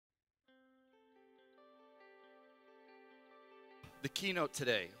The keynote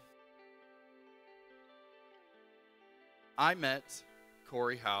today. I met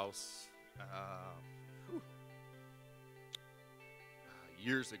Cory House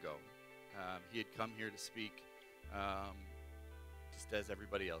years ago. He had come here to speak, just as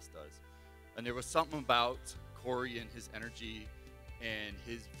everybody else does. And there was something about Cory and his energy and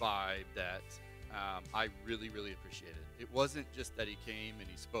his vibe that I really, really appreciated. It wasn't just that he came and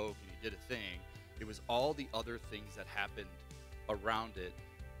he spoke and he did a thing. It was all the other things that happened around it.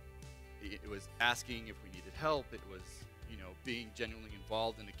 It was asking if we needed help. It was, being genuinely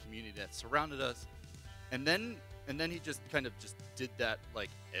involved in the community that surrounded us. And then he just kind of just did that like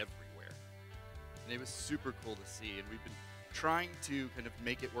everywhere. And it was super cool to see. And we've been trying to kind of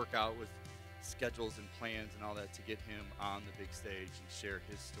make it work out with schedules and plans and all that to get him on the big stage and share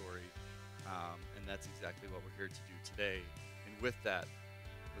his story. And that's exactly what we're here to do today. And with that,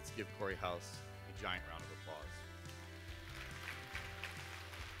 let's give Cory House a giant round of applause.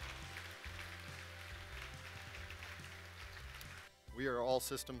 We are all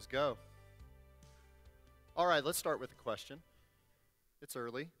systems go. All right, let's start with a question. It's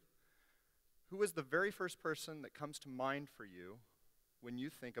early. Who is the very first person that comes to mind for you when you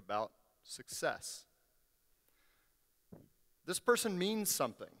think about success? This person means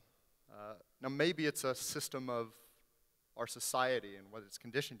something. Now, maybe it's a system of our society and what it's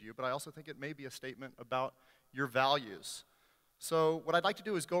conditioned you, but I also think it may be a statement about your values. So what I'd like to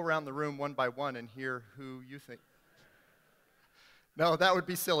do is go around the room one by one and hear who you think. No, that would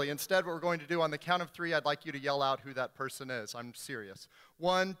be silly. Instead, what we're going to do on the count of 3, I'd like you to yell out who that person is. I'm serious.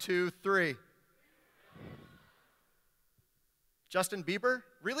 1, 2, 3. Justin Bieber?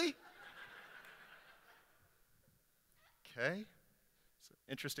 Really? Okay. It's an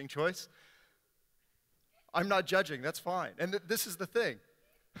interesting choice. I'm not judging. That's fine. And this is the thing.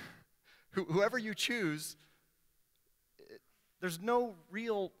 Whoever you choose, there's no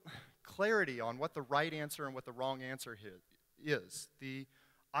real clarity on what the right answer and what the wrong answer is. The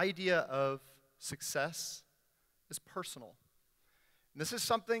idea of success is personal. And this is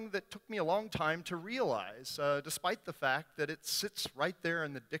something that took me a long time to realize, despite the fact that it sits right there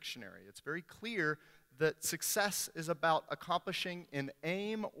in the dictionary. It's very clear that success is about accomplishing an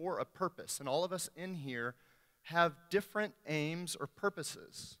aim or a purpose. And all of us in here have different aims or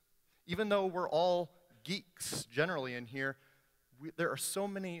purposes. Even though we're all geeks generally in here, there are so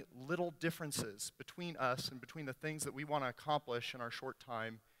many little differences between us and between the things that we want to accomplish in our short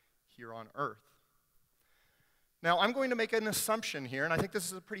time here on earth. Now, I'm going to make an assumption here, and I think this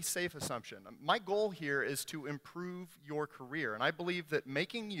is a pretty safe assumption. My goal here is to improve your career, and I believe that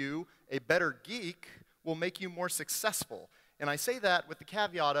making you a better geek will make you more successful. And I say that with the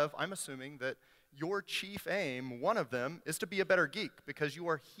caveat of I'm assuming that your chief aim, one of them, is to be a better geek because you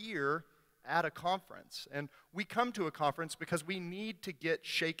are here at a conference. And we come to a conference because we need to get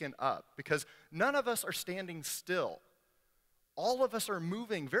shaken up, because none of us are standing still. All of us are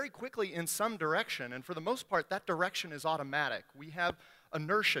moving very quickly in some direction, and for the most part, that direction is automatic. We have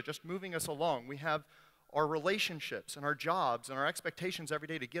inertia just moving us along. We have our relationships and our jobs and our expectations every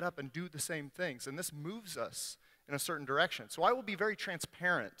day to get up and do the same things, and this moves us in a certain direction. So I will be very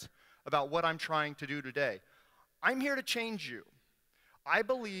transparent about what I'm trying to do today. I'm here to change you. I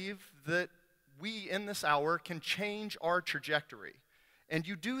believe that we in this hour can change our trajectory, and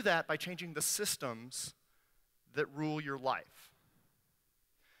you do that by changing the systems that rule your life.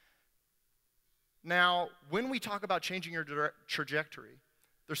 Now, when we talk about changing your trajectory,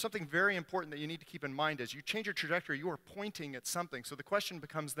 there's something very important that you need to keep in mind. As you change your trajectory, you are pointing at something. So the question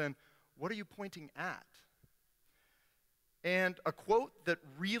becomes then, what are you pointing at? And a quote that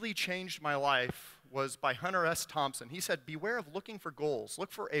really changed my life was by Hunter S. Thompson. He said, "Beware of looking for goals.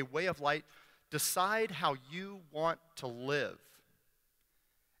 Look for a way of life. Decide how you want to live.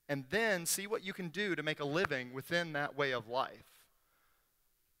 And then see what you can do to make a living within that way of life."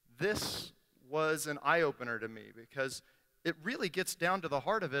 This was an eye-opener to me because it really gets down to the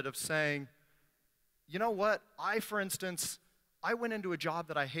heart of it of saying, you know what, for instance, I went into a job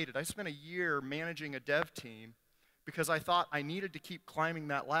that I hated. I spent a year managing a dev team because I thought I needed to keep climbing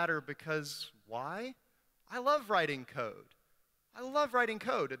that ladder because why? I love writing code. I love writing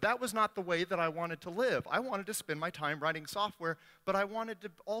code. That was not the way that I wanted to live. I wanted to spend my time writing software, but I wanted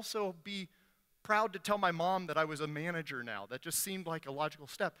to also be proud to tell my mom that I was a manager now. That just seemed like a logical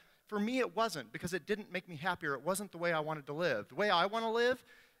step. For me, it wasn't, because it didn't make me happier. It wasn't the way I wanted to live. The way I want to live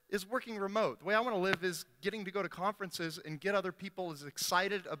is working remote. The way I want to live is getting to go to conferences and get other people as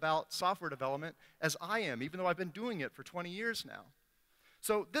excited about software development as I am, even though I've been doing it for 20 years now.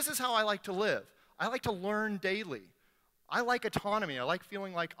 So this is how I like to live. I like to learn daily. I like autonomy. I like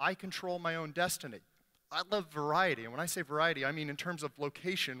feeling like I control my own destiny. I love variety. And when I say variety, I mean in terms of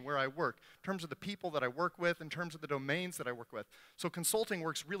location where I work, in terms of the people that I work with, in terms of the domains that I work with. So consulting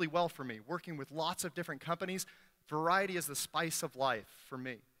works really well for me, working with lots of different companies. Variety is the spice of life for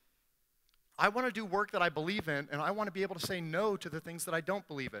me. I want to do work that I believe in, and I want to be able to say no to the things that I don't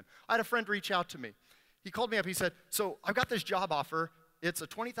believe in. I had a friend reach out to me. He called me up. He said, so I've got this job offer. It's a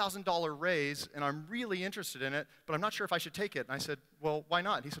 $20,000 raise, and I'm really interested in it, but I'm not sure if I should take it. And I said, well, why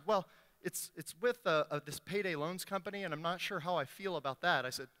not? And he said, well, it's with this payday loans company, and I'm not sure how I feel about that. I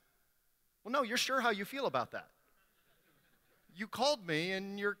said, well, no, you're sure how you feel about that. You called me,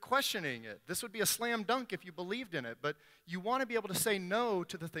 and you're questioning it. This would be a slam dunk if you believed in it, but you want to be able to say no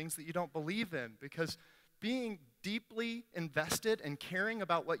to the things that you don't believe in, because being deeply invested and caring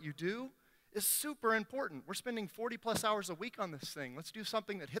about what you do is super important. We're spending 40-plus hours a week on this thing. Let's do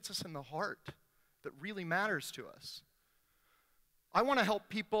something that hits us in the heart, that really matters to us. I want to help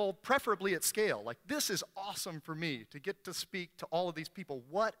people, preferably at scale. Like, this is awesome for me to get to speak to all of these people.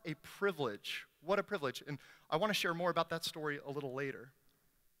 What a privilege. What a privilege. And I want to share more about that story a little later.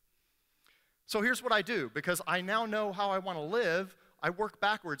 So here's what I do. Because I now know how I want to live, I work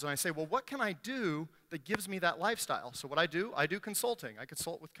backwards and I say, well, what can I do that gives me that lifestyle? So what I do consulting. I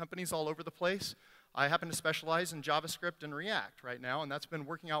consult with companies all over the place. I happen to specialize in JavaScript and React right now, and that's been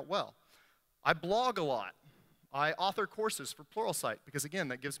working out well. I blog a lot. I author courses for Pluralsight because, again,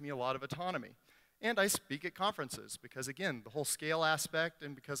 that gives me a lot of autonomy. And I speak at conferences because, again, the whole scale aspect,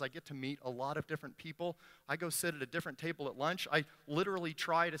 and because I get to meet a lot of different people. I go sit at a different table at lunch. I literally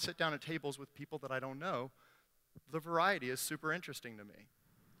try to sit down at tables with people that I don't know. The variety is super interesting to me.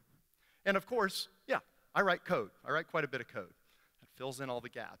 And of course, yeah, I write code. I write quite a bit of code. It fills in all the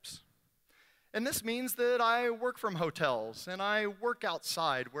gaps. And this means that I work from hotels, and I work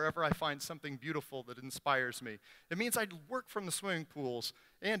outside wherever I find something beautiful that inspires me. It means I work from the swimming pools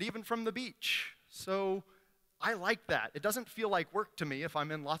and even from the beach. So I like that. It doesn't feel like work to me if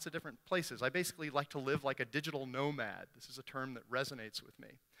I'm in lots of different places. I basically like to live like a digital nomad. This is a term that resonates with me.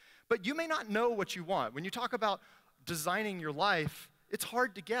 But you may not know what you want. When you talk about designing your life, it's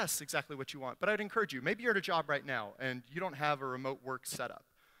hard to guess exactly what you want. But I'd encourage you. Maybe you're at a job right now, and you don't have a remote work setup.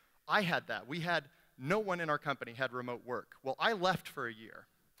 I had that. No one in our company had remote work. Well, I left for a year.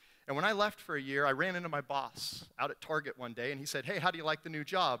 And when I left for a year, I ran into my boss out at Target one day, and he said, hey, how do you like the new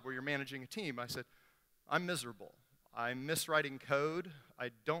job where you're managing a team? I said, I'm miserable. I miss writing code. I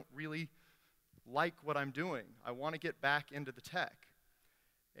don't really like what I'm doing. I want to get back into the tech.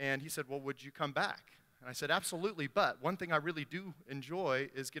 And he said, well, would you come back? And I said, absolutely, but one thing I really do enjoy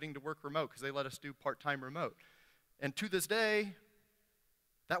is getting to work remote because they let us do part-time remote. And to this day,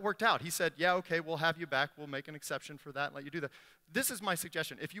 that worked out. He said, yeah, okay, we'll have you back. We'll make an exception for that and let you do that. This is my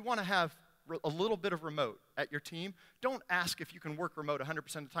suggestion. If you want to have a little bit of remote at your team, don't ask if you can work remote 100%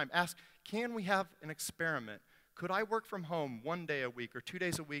 of the time. Ask, can we have an experiment? Could I work from home 1 day a week or 2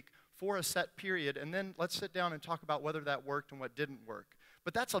 days a week for a set period, and then let's sit down and talk about whether that worked and what didn't work.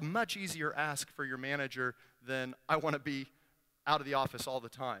 But that's a much easier ask for your manager than I want to be out of the office all the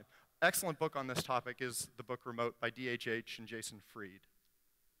time. Excellent book on this topic is the book Remote by DHH and Jason Fried.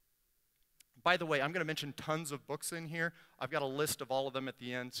 By the way, I'm going to mention tons of books in here. I've got a list of all of them at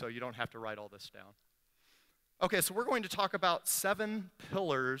the end, so you don't have to write all this down. Okay, so we're going to talk about 7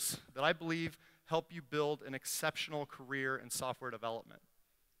 pillars that I believe help you build an exceptional career in software development.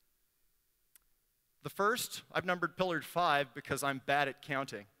 The first, I've numbered pillar 5 because I'm bad at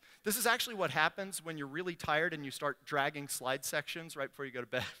counting. This is actually what happens when you're really tired and you start dragging slide sections right before you go to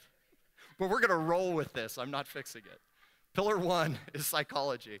bed. But we're going to roll with this. I'm not fixing it. Pillar 1 is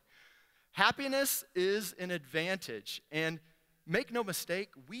psychology. Happiness is an advantage, and make no mistake,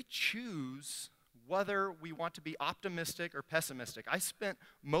 we choose whether we want to be optimistic or pessimistic. I spent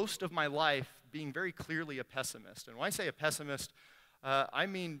most of my life being very clearly a pessimist, and when I say a pessimist, I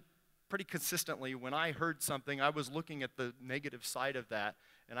mean pretty consistently when I heard something, I was looking at the negative side of that,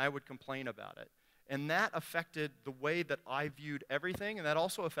 and I would complain about it. And that affected the way that I viewed everything, and that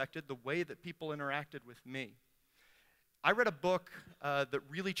also affected the way that people interacted with me. I read a book that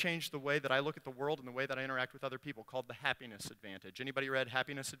really changed the way that I look at the world and the way that I interact with other people called The Happiness Advantage. Anybody read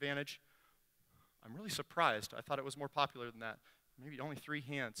Happiness Advantage? I'm really surprised. I thought it was more popular than that. Maybe only 3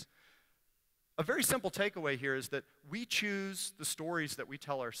 hands. A very simple takeaway here is that we choose the stories that we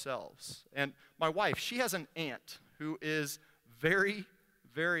tell ourselves. And my wife, she has an aunt who is very,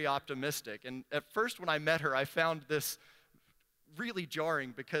 very optimistic. And at first when I met her, I found this really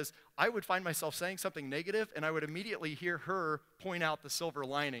jarring because I would find myself saying something negative and I would immediately hear her point out the silver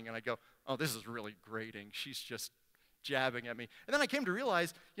lining and I'd go, oh, this is really grating. She's just, jabbing at me. And then I came to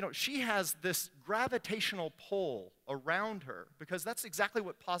realize, she has this gravitational pull around her because that's exactly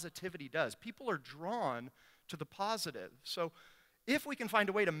what positivity does. People are drawn to the positive. So if we can find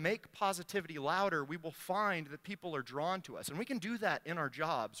a way to make positivity louder, we will find that people are drawn to us. And we can do that in our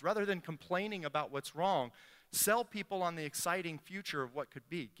jobs. Rather than complaining about what's wrong, sell people on the exciting future of what could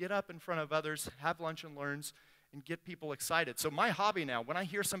be. Get up in front of others, have lunch and learns, and get people excited. So my hobby now, when I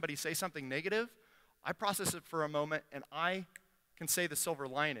hear somebody say something negative, I process it for a moment, and I can say the silver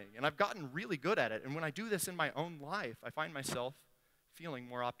lining. And I've gotten really good at it. And when I do this in my own life, I find myself feeling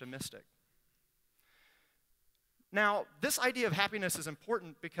more optimistic. Now, this idea of happiness is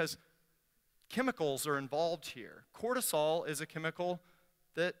important because chemicals are involved here. Cortisol is a chemical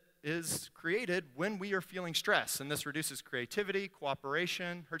that is created when we are feeling stress, and this reduces creativity,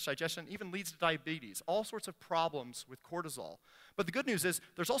 cooperation, hurts digestion, even leads to diabetes, all sorts of problems with cortisol. But the good news is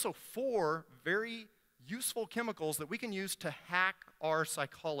there's also 4 very useful chemicals that we can use to hack our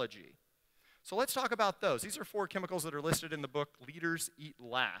psychology. So let's talk about those. These are 4 chemicals that are listed in the book Leaders Eat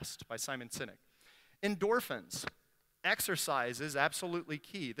Last by Simon Sinek. Endorphins. Exercise is absolutely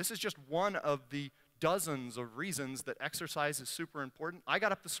key. This is just one of the dozens of reasons that exercise is super important. I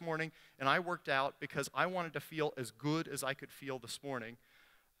got up this morning and I worked out because I wanted to feel as good as I could feel this morning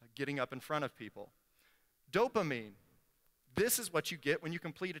getting up in front of people. Dopamine. This is what you get when you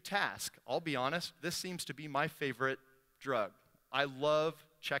complete a task. I'll be honest, this seems to be my favorite drug. I love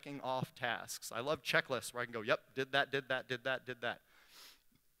checking off tasks. I love checklists where I can go, yep, did that, did that, did that, did that.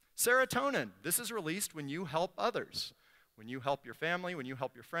 Serotonin. This is released when you help others. When you help your family, when you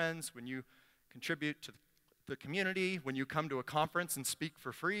help your friends, when you contribute to the community, when you come to a conference and speak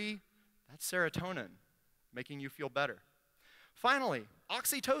for free, that's serotonin, making you feel better. Finally,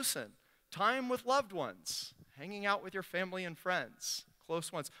 oxytocin, time with loved ones, hanging out with your family and friends,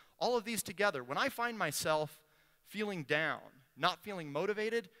 close ones. All of these together, when I find myself feeling down, not feeling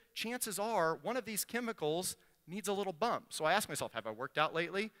motivated, chances are one of these chemicals needs a little bump. So I ask myself, have I worked out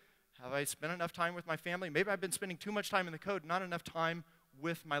lately? Have I spent enough time with my family? Maybe I've been spending too much time in the code, not enough time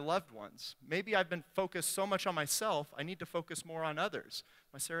with my loved ones. Maybe I've been focused so much on myself, I need to focus more on others.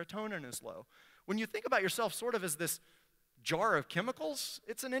 My serotonin is low. When you think about yourself sort of as this jar of chemicals,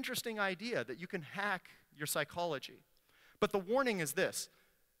 it's an interesting idea that you can hack your psychology. But the warning is this: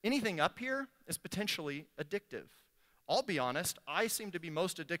 anything up here is potentially addictive. I'll be honest, I seem to be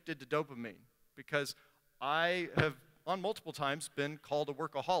most addicted to dopamine because I have on multiple times been called a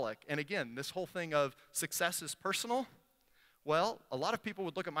workaholic. And again, this whole thing of success is personal, well, a lot of people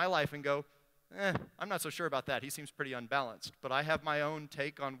would look at my life and go, I'm not so sure about that. He seems pretty unbalanced. But I have my own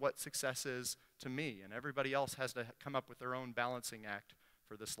take on what success is to me, and everybody else has to come up with their own balancing act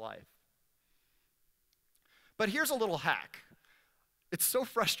for this life. But here's a little hack. It's so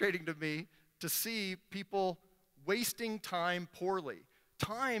frustrating to me to see people wasting time poorly.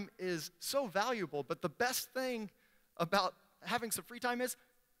 Time is so valuable, but the best thing about having some free time is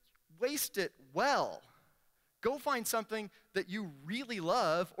waste it well. Go find something that you really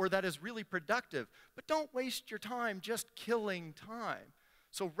love or that is really productive, but don't waste your time just killing time.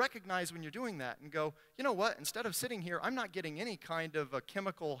 So recognize when you're doing that and go, you know what, instead of sitting here, I'm not getting any kind of a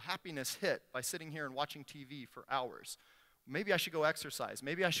chemical happiness hit by sitting here and watching TV for hours. Maybe I should go exercise.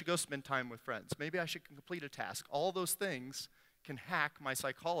 Maybe I should go spend time with friends. Maybe I should complete a task. All those things can hack my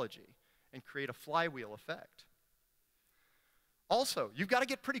psychology and create a flywheel effect. Also, you've got to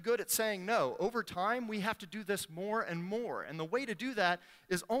get pretty good at saying no. Over time, we have to do this more and more. And the way to do that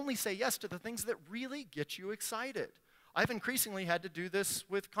is only say yes to the things that really get you excited. I've increasingly had to do this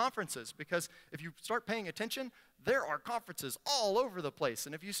with conferences because if you start paying attention, there are conferences all over the place.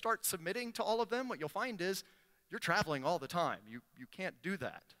 And if you start submitting to all of them, what you'll find is you're traveling all the time. You can't do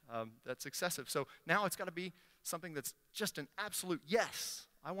that. That's excessive. So now it's got to be something that's just an absolute yes.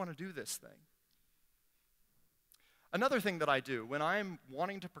 I want to do this thing. Another thing that I do when I'm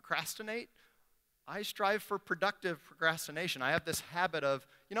wanting to procrastinate, I strive for productive procrastination. I have this habit of,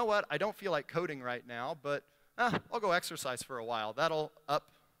 you know what, I don't feel like coding right now, but I'll go exercise for a while. That'll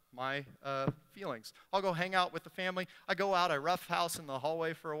up my feelings. I'll go hang out with the family. I go out, I roughhouse in the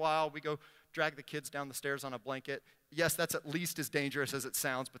hallway for a while. We go drag the kids down the stairs on a blanket. Yes, that's at least as dangerous as it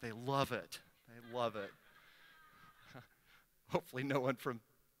sounds, but they love it. They love it. Hopefully no one from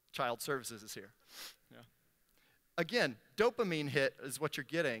Child Services is here. Yeah. Again, dopamine hit is what you're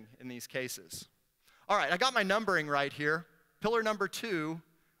getting in these cases. All right, I got my numbering right here. Pillar number 2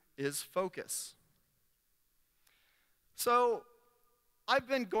 is focus. So I've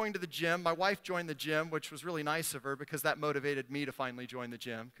been going to the gym. My wife joined the gym, which was really nice of her because that motivated me to finally join the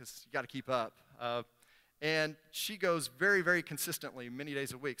gym because you got to keep up. And she goes very, very consistently, many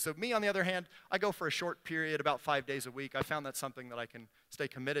days a week. So me, on the other hand, I go for a short period, about 5 days a week. I found that's something that I can stay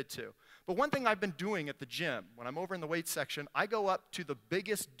committed to. But one thing I've been doing at the gym, when I'm over in the weights section, I go up to the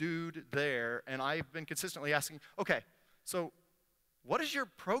biggest dude there, and I've been consistently asking, okay, so what is your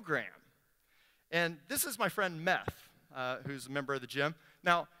program? And this is my friend Meth, who's a member of the gym.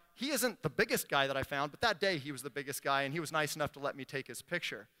 Now, he isn't the biggest guy that I found, but that day he was the biggest guy, and he was nice enough to let me take his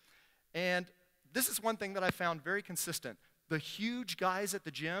picture. And this is one thing that I found very consistent. The huge guys at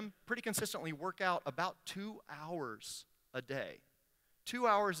the gym pretty consistently work out about 2 hours a day. 2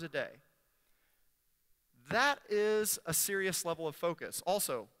 hours a day. That is a serious level of focus.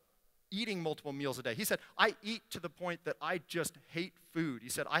 Also, eating multiple meals a day. He said, I eat to the point that I just hate food. He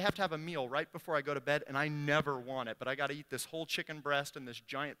said, I have to have a meal right before I go to bed, and I never want it, but I got to eat this whole chicken breast and this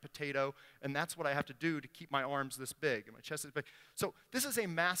giant potato, and that's what I have to do to keep my arms this big and my chest this big. So this is a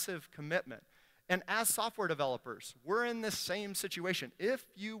massive commitment. And as software developers, we're in this same situation. If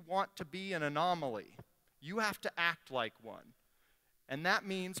you want to be an anomaly, you have to act like one. And that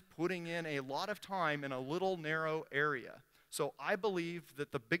means putting in a lot of time in a little narrow area. So I believe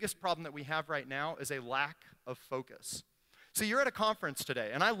that the biggest problem that we have right now is a lack of focus. So you're at a conference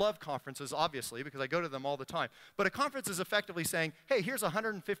today, and I love conferences, obviously, because I go to them all the time. But a conference is effectively saying, hey, here's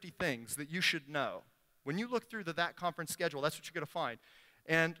 150 things that you should know. When you look through that conference schedule, that's what you're going to find.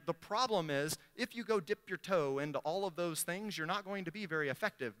 And the problem is, if you go dip your toe into all of those things, you're not going to be very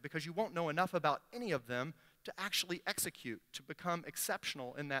effective because you won't know enough about any of them to actually execute, to become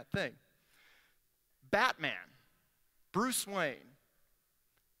exceptional in that thing. Batman, Bruce Wayne,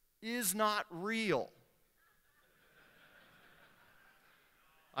 is not real.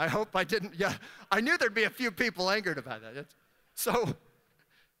 I hope I didn't, yeah, I knew there'd be a few people angered about that. So,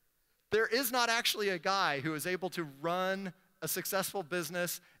 there is not actually a guy who is able to run a successful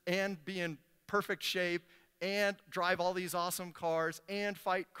business and be in perfect shape and drive all these awesome cars and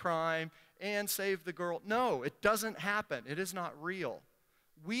fight crime and save the girl. No, it doesn't happen. It is not real.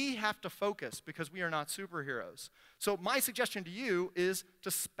 We have to focus because we are not superheroes. So my suggestion to you is to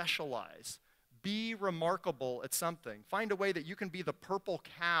specialize. Be remarkable at something. Find a way that you can be the purple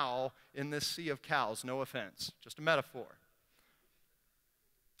cow in this sea of cows. No offense, just a metaphor.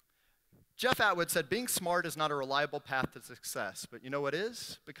 Jeff Atwood said, being smart is not a reliable path to success, but you know what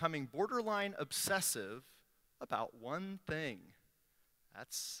is? Becoming borderline obsessive about one thing.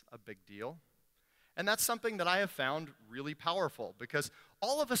 That's a big deal. And that's something that I have found really powerful because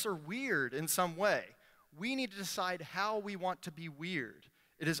all of us are weird in some way. We need to decide how we want to be weird.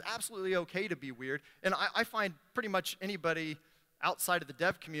 It is absolutely okay to be weird. And I find pretty much anybody outside of the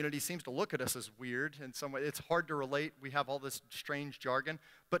dev community seems to look at us as weird in some way. It's hard to relate. We have all this strange jargon.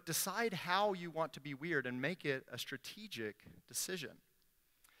 But decide how you want to be weird and make it a strategic decision.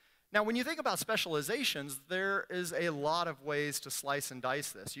 Now, when you think about specializations, there is a lot of ways to slice and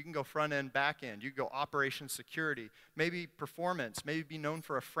dice this. You can go front end, back end. You can go operations, security, maybe performance, maybe be known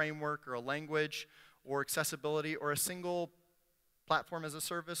for a framework or a language or accessibility or a single platform as a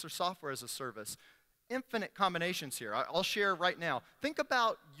service or software as a service. Infinite combinations here. I'll share right now. Think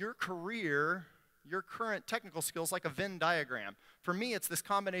about your career, your current technical skills like a Venn diagram. For me, it's this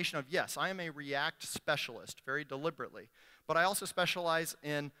combination of, yes, I am a React specialist, very deliberately, but I also specialize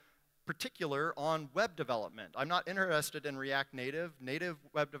in particular on web development. I'm not interested in React Native. Native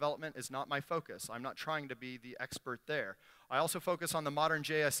web development is not my focus. I'm not trying to be the expert there. I also focus on the modern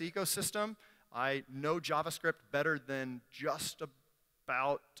JS ecosystem. I know JavaScript better than just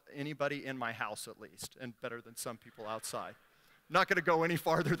about anybody in my house, at least, and better than some people outside. I'm not going to go any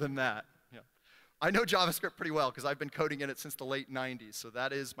farther than that. Yeah. I know JavaScript pretty well because I've been coding in it since the late 90s, so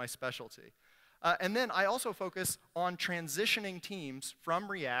that is my specialty. And then I also focus on transitioning teams from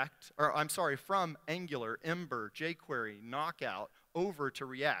from Angular, Ember, jQuery, Knockout, over to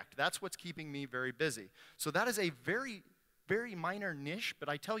React. That's what's keeping me very busy. So that is a very minor niche, but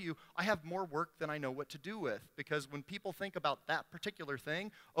I tell you, I have more work than I know what to do with, because when people think about that particular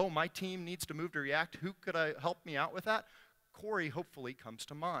thing, oh, my team needs to move to React, who could help me out with that? Cory hopefully comes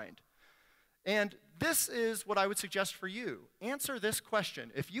to mind. And this is what I would suggest for you. Answer this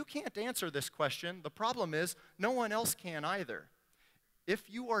question. If you can't answer this question, the problem is no one else can either. If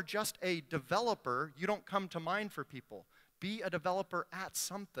you are just a developer, you don't come to mind for people. Be a developer at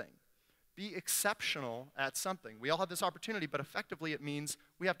something. Be exceptional at something. We all have this opportunity, but effectively it means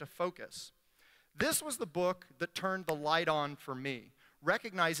we have to focus. This was the book that turned the light on for me,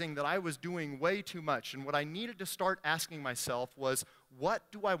 recognizing that I was doing way too much, and what I needed to start asking myself was, what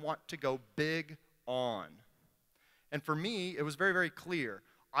do I want to go big on? And for me, it was very, very clear.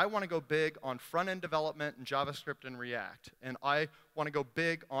 I want to go big on front-end development in JavaScript and React. And I want to go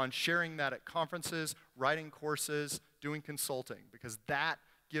big on sharing that at conferences, writing courses, doing consulting, because that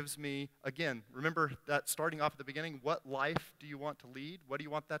gives me, again, remember that starting off at the beginning, what life do you want to lead? What do you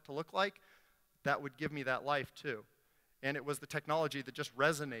want that to look like? That would give me that life too. And it was the technology that just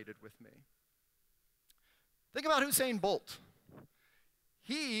resonated with me. Think about Usain Bolt.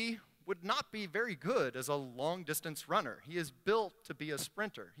 He would not be very good as a long-distance runner. He is built to be a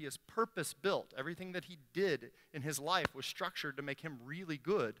sprinter. He is purpose-built. Everything that he did in his life was structured to make him really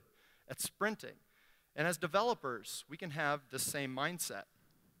good at sprinting. And as developers, we can have the same mindset.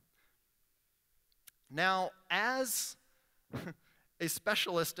 Now, as a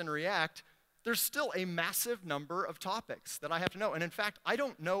specialist in React, there's still a massive number of topics that I have to know. And in fact, I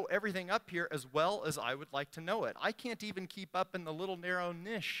don't know everything up here as well as I would like to know it. I can't even keep up in the little narrow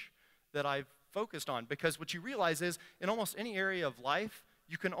niche that I've focused on, because what you realize is in almost any area of life,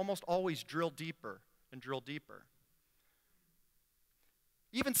 you can almost always drill deeper and drill deeper.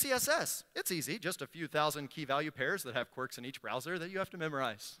 Even CSS, it's easy, just a few thousand key value pairs that have quirks in each browser that you have to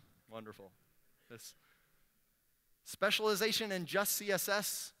memorize. Wonderful. This specialization in just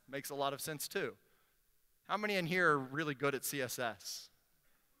CSS makes a lot of sense too. How many in here are really good at CSS?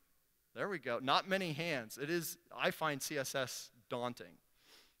 There we go. Not many hands. It is, I find CSS daunting.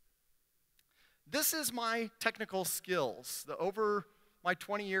 This is my technical skills. Over my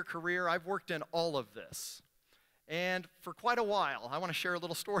 20-year career, I've worked in all of this. And for quite a while, I want to share a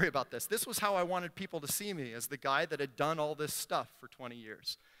little story about this. This was how I wanted people to see me, as the guy that had done all this stuff for 20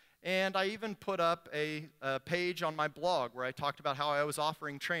 years. And I even put up a page on my blog where I talked about how I was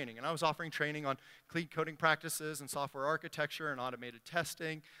offering training. And I was offering training on clean coding practices and software architecture and automated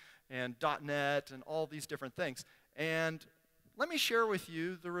testing and .NET and all these different things. And let me share with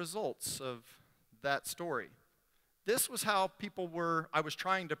you the results of that story. This was how I was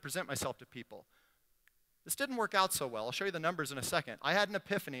trying to present myself to people. This didn't work out so well. I'll show you the numbers in a second. I had an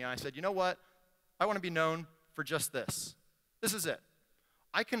epiphany, and I said, you know what? I want to be known for just this. This is it.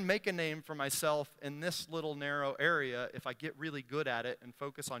 I can make a name for myself in this little narrow area if I get really good at it and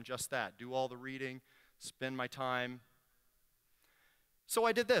focus on just that. Do all the reading, spend my time. So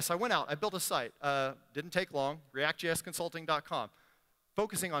I did this. I went out. I built a site. Didn't take long, reactjsconsulting.com,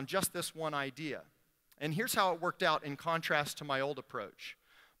 focusing on just this one idea. And here's how it worked out in contrast to my old approach.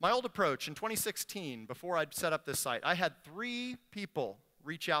 My old approach in 2016, before I'd set up this site, I had 3 people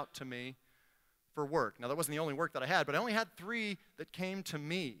reach out to me for work. Now, that wasn't the only work that I had, but I only had 3 that came to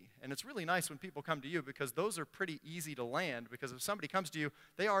me. And it's really nice when people come to you, because those are pretty easy to land, because if somebody comes to you,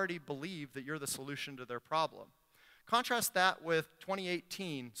 they already believe that you're the solution to their problem. Contrast that with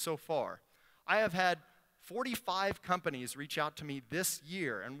 2018 so far. I have had 45 companies reach out to me this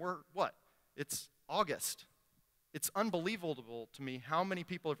year, and we're, what? It's August. It's unbelievable to me how many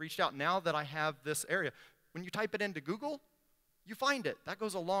people have reached out now that I have this area. When you type it into Google, you find it. That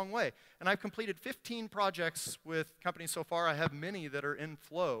goes a long way. And I've completed 15 projects with companies so far. I have many that are in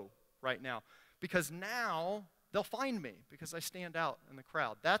flow right now, because now they'll find me because I stand out in the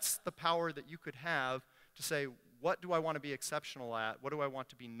crowd. That's the power that you could have to say, what do I want to be exceptional at? What do I want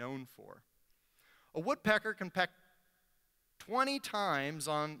to be known for? A woodpecker can peck 20 times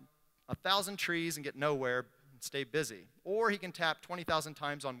on 1,000 trees and get nowhere and stay busy. Or he can tap 20,000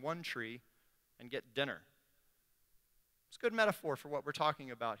 times on one tree and get dinner. It's a good metaphor for what we're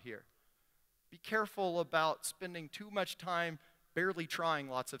talking about here. Be careful about spending too much time barely trying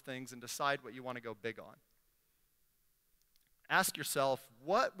lots of things and decide what you want to go big on. Ask yourself,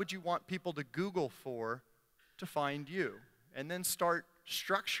 what would you want people to Google for to find you? And then start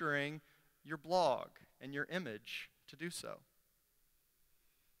structuring your blog and your image to do so.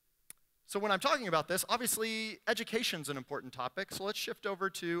 So when I'm talking about this, obviously education's an important topic, so let's shift over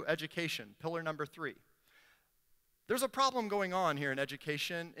to education, pillar number 3. There's a problem going on here in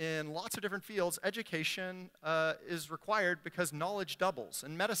education in lots of different fields. Education is required because knowledge doubles.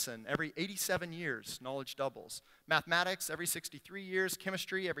 In medicine, every 87 years, knowledge doubles. Mathematics, every 63 years.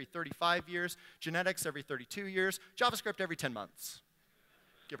 Chemistry, every 35 years. Genetics, every 32 years. JavaScript, every 10 months,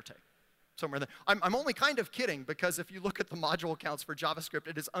 give or take. Somewhere there. I'm only kind of kidding, because if you look at the module counts for JavaScript,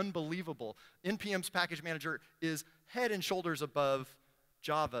 it is unbelievable. NPM's package manager is head and shoulders above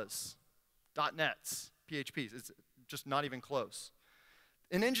Java's, .NET's, PHP's. It's just not even close.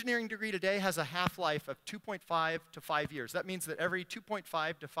 An engineering degree today has a half-life of 2.5 to 5 years. That means that every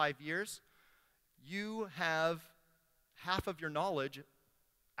 2.5 to 5 years, you have half of your knowledge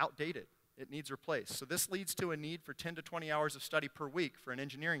outdated. It needs replaced. So this leads to a need for 10 to 20 hours of study per week for an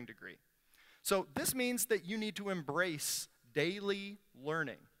engineering degree. So this means that you need to embrace daily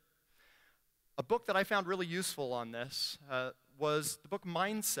learning. A book that I found really useful on this was the book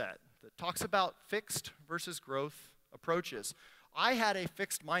Mindset, that talks about fixed versus growth approaches. I had a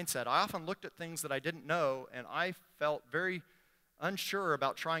fixed mindset. I often looked at things that I didn't know, and I felt very unsure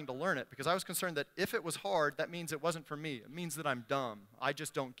about trying to learn it because I was concerned that if it was hard, that means it wasn't for me. It means that I'm dumb. I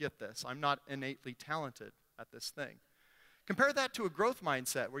just don't get this. I'm not innately talented at this thing. Compare that to a growth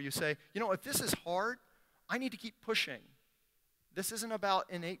mindset where you say, you know, if this is hard, I need to keep pushing. This isn't about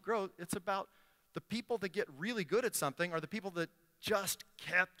innate growth. It's about the people that get really good at something are the people that just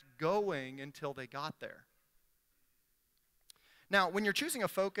kept going until they got there. Now, when you're choosing a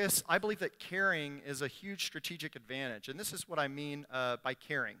focus, I believe that caring is a huge strategic advantage. And this is what I mean by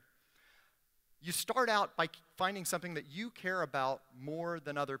caring. You start out by finding something that you care about more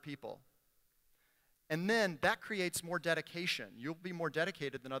than other people. And then that creates more dedication. You'll be more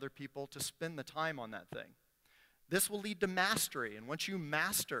dedicated than other people to spend the time on that thing. This will lead to mastery. And once you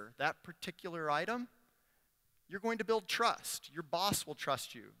master that particular item, you're going to build trust. Your boss will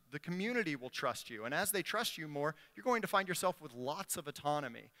trust you. The community will trust you. And as they trust you more, you're going to find yourself with lots of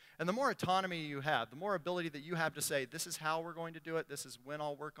autonomy. And the more autonomy you have, the more ability that you have to say, this is how we're going to do it. This is when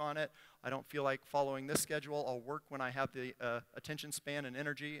I'll work on it. I don't feel like following this schedule. I'll work when I have the attention span and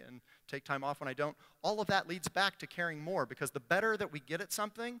energy and take time off when I don't. All of that leads back to caring more because the better that we get at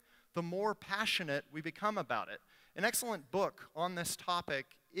something, the more passionate we become about it. An excellent book on this topic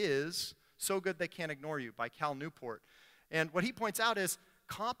is So Good They Can't Ignore You by Cal Newport. And what he points out is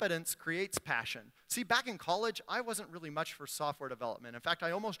competence creates passion. See, back in college, I wasn't really much for software development. In fact,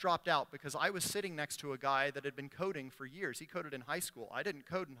 I almost dropped out because I was sitting next to a guy that had been coding for years. He coded in high school. I didn't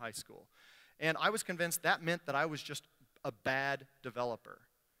code in high school. And I was convinced that meant that I was just a bad developer.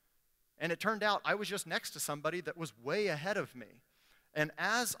 And it turned out I was just next to somebody that was way ahead of me. And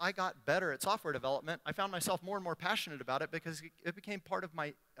as I got better at software development, I found myself more and more passionate about it because it became part of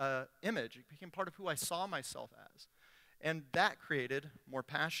my image. It became part of who I saw myself as. And that created more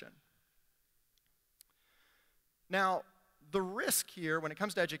passion. Now, the risk here when it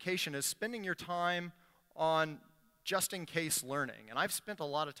comes to education is spending your time on just-in-case learning. And I've spent a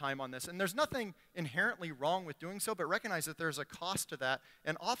lot of time on this. And there's nothing inherently wrong with doing so, but recognize that there's a cost to that.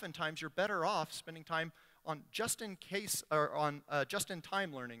 And oftentimes, you're better off spending time on just-in-case or on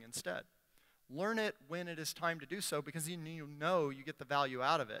just-in-time learning instead. Learn it when it is time to do so because you know you get the value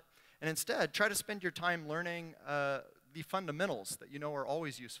out of it. And instead, try to spend your time learning the fundamentals that you know are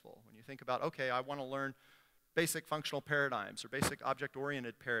always useful. When you think about, okay, I want to learn basic functional paradigms or basic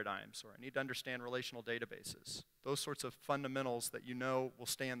object-oriented paradigms, or I need to understand relational databases. Those sorts of fundamentals that you know will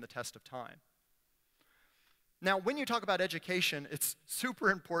stand the test of time. Now, when you talk about education, it's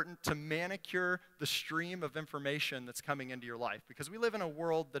super important to manicure the stream of information that's coming into your life because we live in a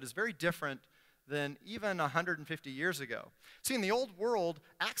world that is very different than even 150 years ago. See, in the old world,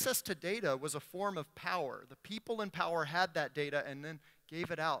 access to data was a form of power. The people in power had that data and then gave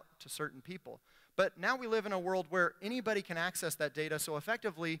it out to certain people. But now we live in a world where anybody can access that data, so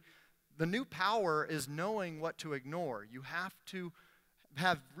effectively, the new power is knowing what to ignore. You have to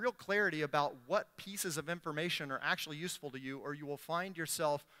have real clarity about what pieces of information are actually useful to you, or you will find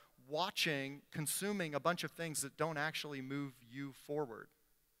yourself watching, consuming a bunch of things that don't actually move you forward.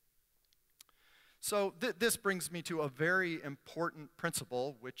 So this brings me to a very important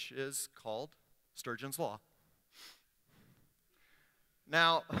principle, which is called Sturgeon's Law.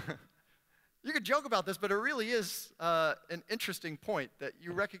 Now, you could joke about this, but it really is an interesting point that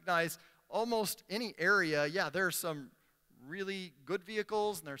you recognize almost any area, yeah, there's some really good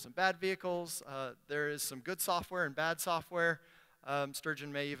vehicles and there's some bad vehicles. There is some good software and bad software.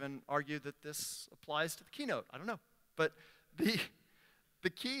 Sturgeon may even argue that this applies to the keynote. I don't know. But the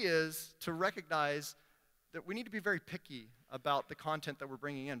key is to recognize that we need to be very picky about the content that we're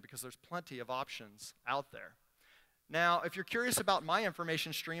bringing in because there's plenty of options out there. Now, if you're curious about my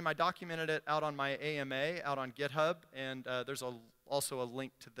information stream, I documented it out on my AMA, out on GitHub, and there's also a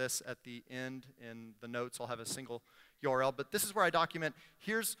link to this at the end in the notes. I'll have a single URL, but this is where I document,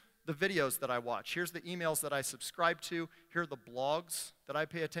 here's the videos that I watch, here's the emails that I subscribe to, here are the blogs that I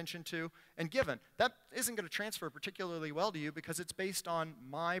pay attention to, and given, that isn't going to transfer particularly well to you because it's based on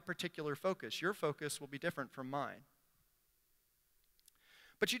my particular focus. Your focus will be different from mine.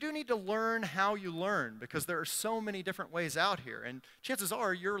 But you do need to learn how you learn because there are so many different ways out here, and chances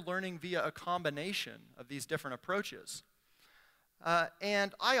are you're learning via a combination of these different approaches.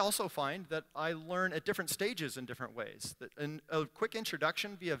 And I also find that I learn at different stages in different ways. A quick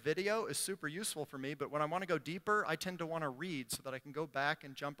introduction via video is super useful for me, but when I want to go deeper, I tend to want to read so that I can go back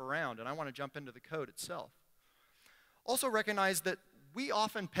and jump around, and I want to jump into the code itself. Also recognize that we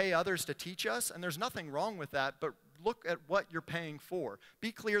often pay others to teach us, and there's nothing wrong with that, but look at what you're paying for.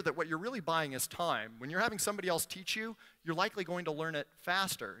 Be clear that what you're really buying is time. When you're having somebody else teach you, you're likely going to learn it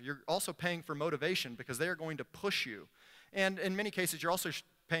faster. You're also paying for motivation because they are going to push you. And in many cases, you're also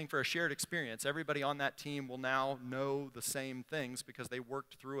paying for a shared experience. Everybody on that team will now know the same things because they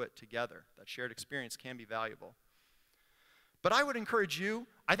worked through it together. That shared experience can be valuable. But I would encourage you,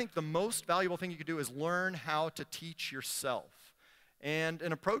 I think the most valuable thing you could do is learn how to teach yourself. And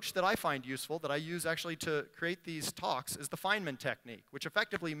an approach that I find useful, that I use actually to create these talks, is the Feynman technique, which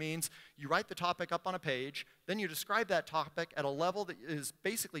effectively means you write the topic up on a page, then you describe that topic at a level that is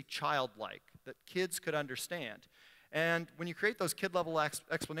basically childlike, that kids could understand. And when you create those kid-level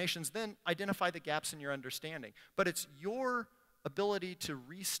explanations, then identify the gaps in your understanding. But it's your ability to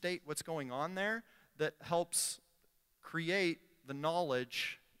restate what's going on there that helps create the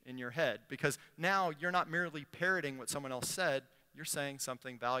knowledge in your head. Because now you're not merely parroting what someone else said, you're saying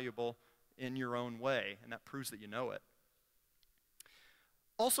something valuable in your own way, and that proves that you know it.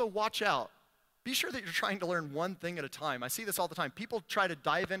 Also, watch out. Be sure that you're trying to learn one thing at a time. I see this all the time. People try to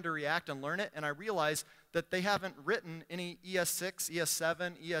dive into React and learn it, and I realize that they haven't written any ES6,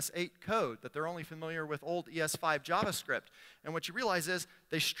 ES7, ES8 code, that they're only familiar with old ES5 JavaScript. And what you realize is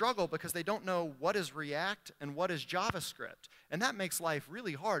they struggle because they don't know what is React and what is JavaScript. And that makes life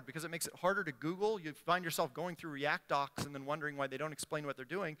really hard because it makes it harder to Google. You find yourself going through React docs and then wondering why they don't explain what they're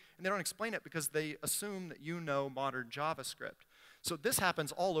doing. And they don't explain it because they assume that you know modern JavaScript. So this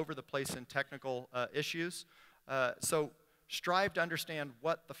happens all over the place in technical issues. So strive to understand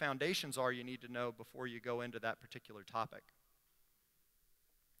what the foundations are you need to know before you go into that particular topic.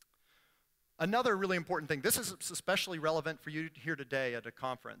 Another really important thing, this is especially relevant for you here today at a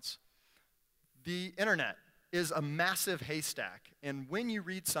conference. The internet is a massive haystack, and when you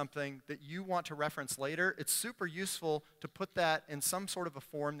read something that you want to reference later, it's super useful to put that in some sort of a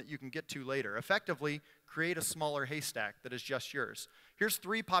form that you can get to later. Effectively, create a smaller haystack that is just yours. Here's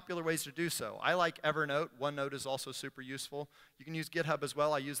 3 popular ways to do so. I like Evernote. OneNote is also super useful. You can use GitHub as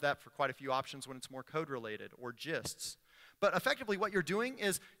well. I use that for quite a few options when it's more code-related, or gists. But effectively, what you're doing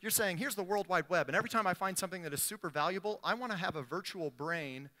is you're saying, here's the World Wide Web, and every time I find something that is super valuable, I want to have a virtual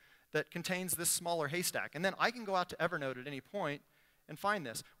brain that contains this smaller haystack. And then I can go out to Evernote at any point and find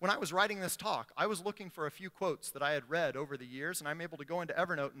this. When I was writing this talk, I was looking for a few quotes that I had read over the years, and I'm able to go into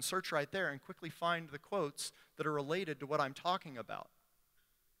Evernote and search right there and quickly find the quotes that are related to what I'm talking about.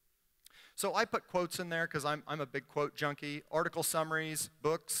 So I put quotes in there because I'm a big quote junkie. Article summaries,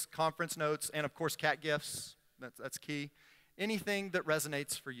 books, conference notes, and of course cat gifs. That's key. Anything that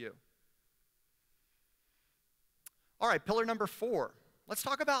resonates for you. All right, pillar number 4. Let's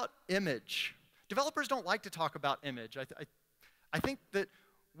talk about image. Developers don't like to talk about image. I think that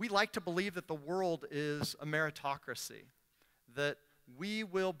we like to believe that the world is a meritocracy, that we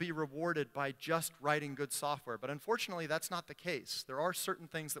will be rewarded by just writing good software. But unfortunately, that's not the case. There are certain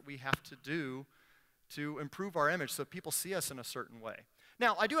things that we have to do to improve our image so people see us in a certain way.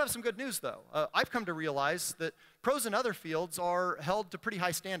 Now, I do have some good news, though. I've come to realize that pros in other fields are held to pretty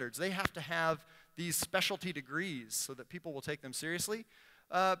high standards. They have to have these specialty degrees so that people will take them seriously.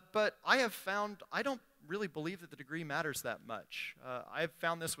 But I have found I don't really believe that the degree matters that much. I've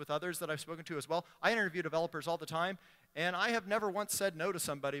found this with others that I've spoken to as well. I interview developers all the time, and I have never once said no to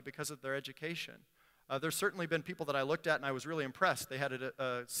somebody because of their education. There's certainly been people that I looked at and I was really impressed. They had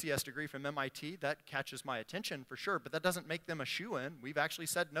a CS degree from MIT. That catches my attention for sure, but that doesn't make them a shoo-in. We've actually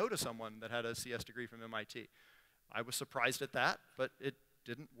said no to someone that had a CS degree from MIT. I was surprised at that, but it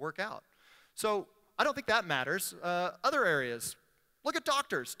didn't work out. So I don't think that matters. Other areas, look at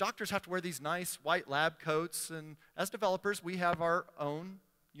doctors. Doctors have to wear these nice white lab coats, and as developers, we have our own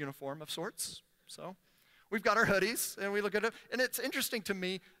uniform of sorts. So we've got our hoodies, and we look at it. And it's interesting to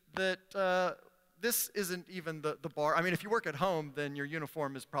me that this isn't even the bar. I mean, if you work at home, then your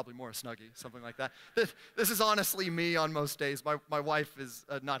uniform is probably more a Snuggie, something like that. This is honestly me on most days. My wife is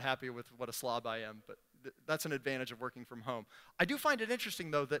not happy with what a slob I am, but that's an advantage of working from home. I do find it interesting,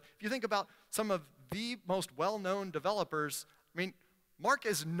 though, that if you think about some of the most well-known developers, I mean, Mark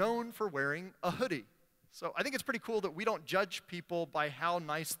is known for wearing a hoodie. So I think it's pretty cool that we don't judge people by how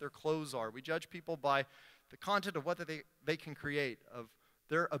nice their clothes are. We judge people by the content of what they can create, of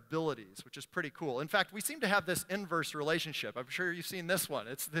their abilities, which is pretty cool. In fact, we seem to have this inverse relationship. I'm sure you've seen this one.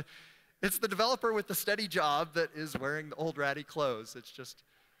 It's the developer with the steady job that is wearing the old ratty clothes. It's just,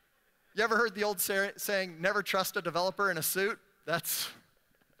 you ever heard the old saying, never trust a developer in a suit? That's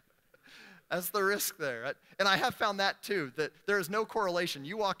the risk there. And I have found that too, that there is no correlation.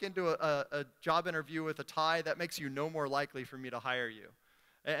 You walk into a job interview with a tie, that makes you no more likely for me to hire you.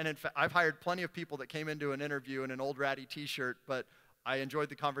 And in fact, I've hired plenty of people that came into an interview in an old ratty t-shirt, but I enjoyed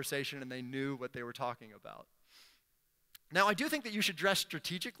the conversation and they knew what they were talking about. Now, I do think that you should dress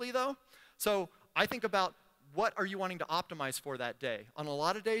strategically, though. So I think about what are you wanting to optimize for that day. On a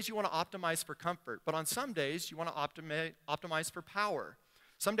lot of days, you want to optimize for comfort, but on some days, you want to optimize for power.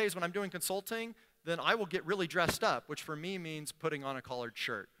 Some days when I'm doing consulting, then I will get really dressed up, which for me means putting on a collared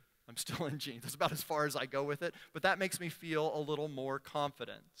shirt. I'm still in jeans. That's about as far as I go with it, but that makes me feel a little more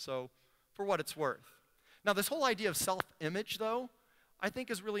confident. So for what it's worth. Now, this whole idea of self-image, though, I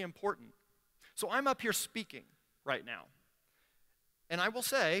think is really important. So I'm up here speaking right now. And I will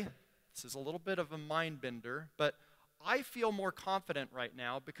say, this is a little bit of a mind bender, but I feel more confident right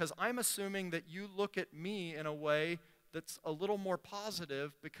now because I'm assuming that you look at me in a way that's a little more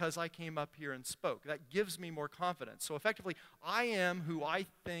positive because I came up here and spoke. That gives me more confidence. So effectively, I am who I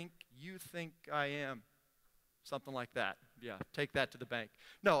think you think I am. Something like that. Yeah, take that to the bank.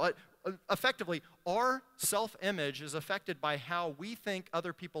 No, effectively, our self-image is affected by how we think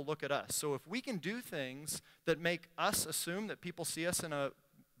other people look at us. So if we can do things that make us assume that people see us in a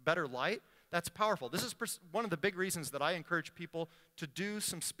better light, that's powerful. This is one of the big reasons that I encourage people to do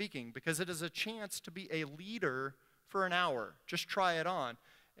some speaking, because it is a chance to be a leader for an hour. Just try it on,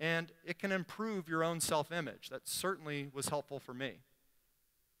 and it can improve your own self-image. That certainly was helpful for me.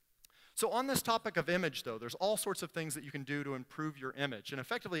 So on this topic of image, though, there's all sorts of things that you can do to improve your image. And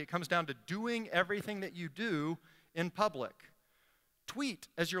effectively, it comes down to doing everything that you do in public. Tweet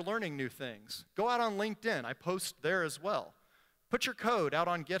as you're learning new things. Go out on LinkedIn. I post there as well. Put your code out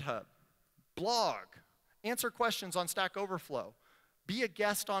on GitHub. Blog. Answer questions on Stack Overflow. Be a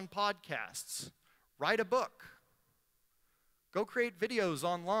guest on podcasts. Write a book. Go create videos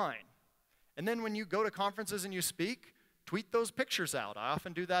online. And then when you go to conferences and you speak, tweet those pictures out. I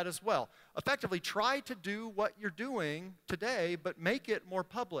often do that as well. Effectively, try to do what you're doing today, but make it more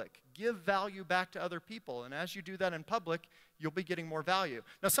public. Give value back to other people. And as you do that in public, you'll be getting more value.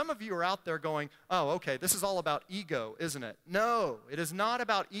 Now, some of you are out there going, oh, okay, this is all about ego, isn't it? No, it is not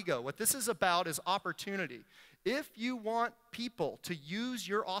about ego. What this is about is opportunity. If you want people to use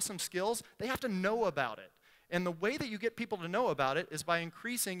your awesome skills, they have to know about it. And the way that you get people to know about it is by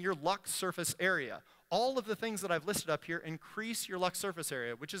increasing your luck surface area. All of the things that I've listed up here increase your luck surface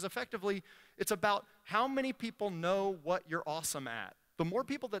area, which is effectively, it's about how many people know what you're awesome at. The more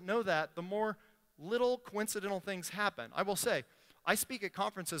people that know that, the more little coincidental things happen. I will say, I speak at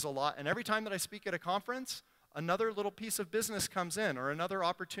conferences a lot, and every time that I speak at a conference, another little piece of business comes in or another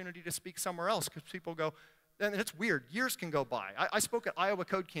opportunity to speak somewhere else, because people go, and it's weird, years can go by. I spoke at Iowa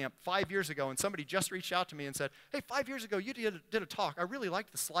Code Camp 5 years ago, and somebody just reached out to me and said, hey, 5 years ago you did a talk. I really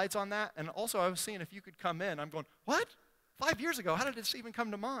liked the slides on that, and also I was seeing if you could come in. I'm going, what? 5 years ago? How did this even come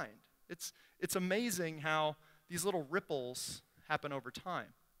to mind? It's amazing how these little ripples happen over time.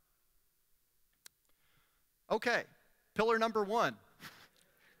 Okay, pillar number 1,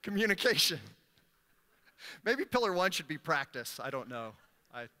 communication. Maybe pillar 1 should be practice. I don't know.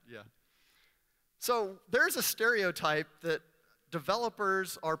 Yeah. So there's a stereotype that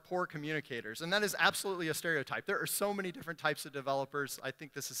developers are poor communicators, and that is absolutely a stereotype. There are so many different types of developers. I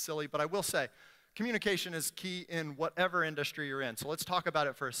think this is silly, but I will say communication is key in whatever industry you're in. So let's talk about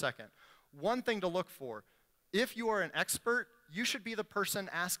it for a second. One thing to look for, if you are an expert, you should be the person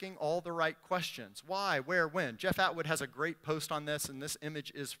asking all the right questions. Why, where, when? Jeff Atwood has a great post on this, and this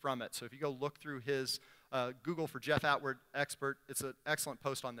image is from it. So if you go look through his Google for Jeff Atwood expert, it's an excellent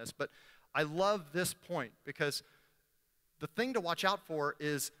post on this. But I love this point because the thing to watch out for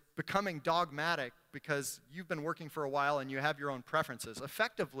is becoming dogmatic because you've been working for a while and you have your own preferences.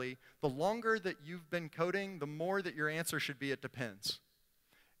 Effectively, the longer that you've been coding, the more that your answer should be, it depends.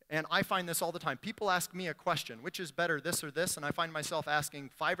 And I find this all the time. People ask me a question, which is better, this or this? And I find myself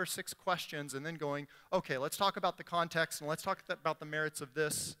asking 5 or 6 questions and then going, okay, let's talk about the context and let's talk about the merits of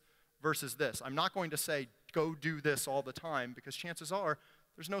this versus this. I'm not going to say, go do this all the time, because chances are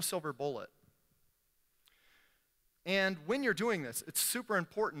there's no silver bullet. And when you're doing this, it's super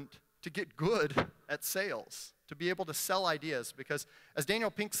important to get good at sales, to be able to sell ideas, because as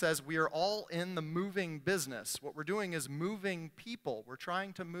Daniel Pink says, we are all in the moving business. What we're doing is moving people. We're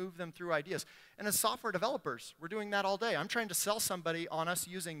trying to move them through ideas. And as software developers, we're doing that all day. I'm trying to sell somebody on us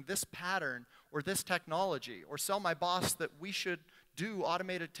using this pattern or this technology, or sell my boss that we should do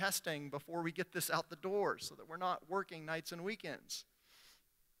automated testing before we get this out the door so that we're not working nights and weekends.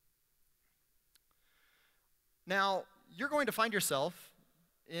 Now, you're going to find yourself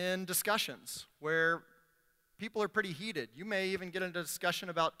in discussions where people are pretty heated. You may even get into a discussion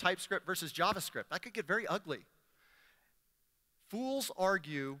about TypeScript versus JavaScript. That could get very ugly. Fools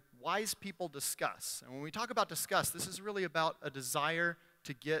argue, wise people discuss. And when we talk about discuss, this is really about a desire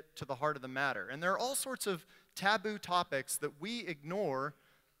to get to the heart of the matter. And there are all sorts of taboo topics that we ignore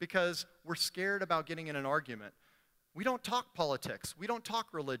because we're scared about getting in an argument. We don't talk politics. We don't talk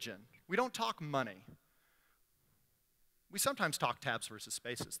religion. We don't talk money. We sometimes talk tabs versus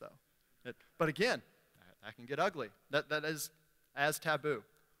spaces, though. But again, that can get ugly. That is as taboo.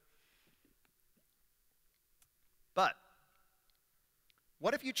 But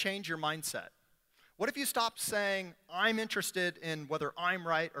what if you change your mindset? What if you stop saying, I'm interested in whether I'm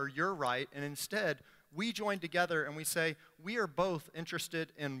right or you're right, and instead we join together and we say, we are both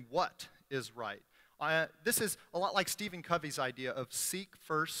interested in what is right. This is a lot like Stephen Covey's idea of seek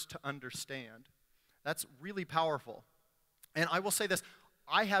first to understand. That's really powerful. And I will say this,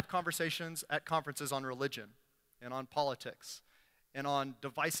 I have conversations at conferences on religion and on politics and on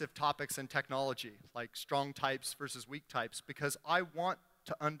divisive topics in technology, like strong types versus weak types, because I want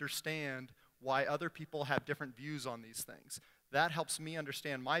to understand why other people have different views on these things. That helps me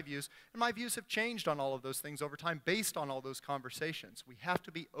understand my views, and my views have changed on all of those things over time based on all those conversations. We have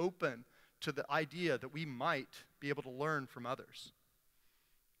to be open to the idea that we might be able to learn from others.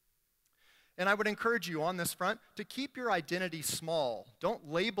 And I would encourage you on this front to keep your identity small. Don't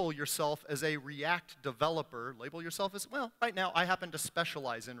label yourself as a React developer. Label yourself as, well, right now I happen to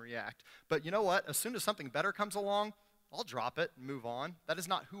specialize in React. But you know what? As soon as something better comes along, I'll drop it and move on. That is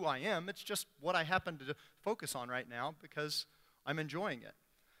not who I am. It's just what I happen to focus on right now because I'm enjoying it.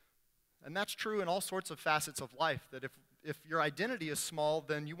 And that's true in all sorts of facets of life, that if your identity is small,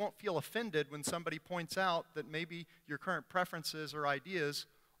 then you won't feel offended when somebody points out that maybe your current preferences or ideas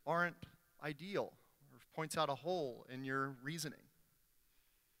aren't ideal, or points out a hole in your reasoning.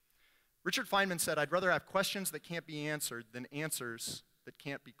 Richard Feynman said, I'd rather have questions that can't be answered than answers that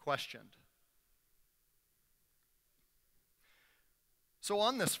can't be questioned. So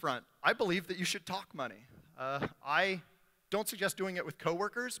on this front, I believe that you should talk money. I don't suggest doing it with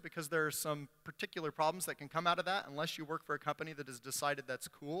coworkers because there are some particular problems that can come out of that unless you work for a company that has decided that's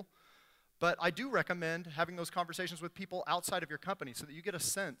cool. But I do recommend having those conversations with people outside of your company so that you get a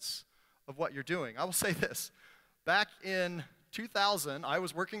sense of what you're doing. I will say this. Back in 2000, I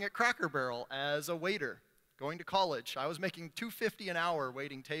was working at Cracker Barrel as a waiter, going to college. I was making $2.50 an hour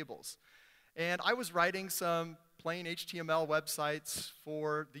waiting tables. And I was writing some plain HTML websites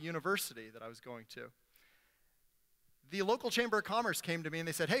for the university that I was going to. The local Chamber of Commerce came to me and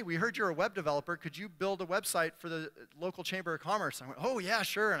they said, hey, we heard you're a web developer. Could you build a website for the local Chamber of Commerce? I went, oh, yeah,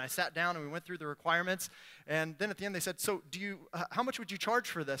 sure. And I sat down and we went through the requirements. And then at the end they said, so how much would you charge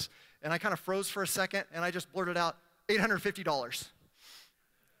for this? And I kind of froze for a second and I just blurted out, $850.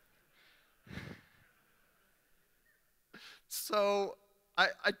 So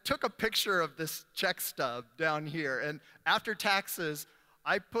I took a picture of this check stub down here. And after taxes,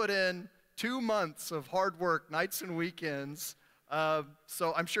 I put in 2 months of hard work, nights and weekends.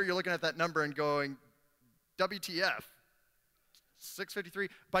 So I'm sure you're looking at that number and going, WTF, 653.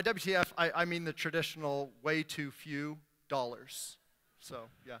 By WTF, I mean the traditional way too few dollars. So,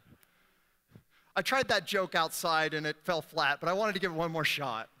 yeah. I tried that joke outside and it fell flat, but I wanted to give it one more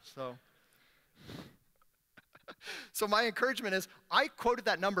shot. So my encouragement is, I quoted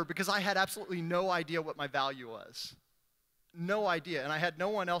that number because I had absolutely no idea what my value was. No idea, and I had no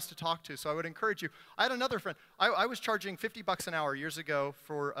one else to talk to, so I would encourage you. I had another friend. I was charging $50 an hour years ago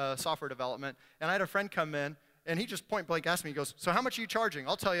for software development, and I had a friend come in, and he just point blank asked me, he goes, so how much are you charging?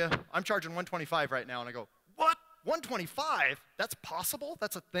 I'll tell you, I'm charging $125 right now. And I go, what? $125? That's possible?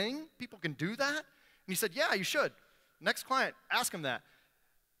 That's a thing? People can do that? And he said, yeah, you should. Next client, ask him that.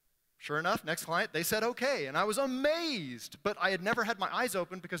 Sure enough, next client, they said okay, and I was amazed, but I had never had my eyes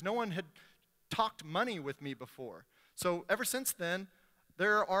open because no one had talked money with me before. So ever since then,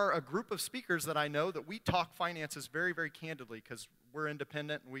 there are a group of speakers that I know that we talk finances very, very candidly because we're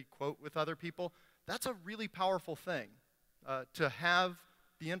independent and we quote with other people. That's a really powerful thing, to have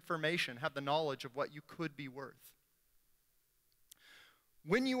the information, have the knowledge of what you could be worth.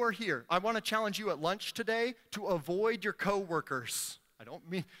 When you are here, I want to challenge you at lunch today to avoid your coworkers. I don't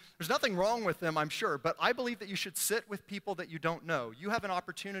mean, there's nothing wrong with them, I'm sure, but I believe that you should sit with people that you don't know. You have an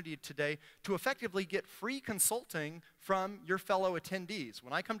opportunity today to effectively get free consulting from your fellow attendees.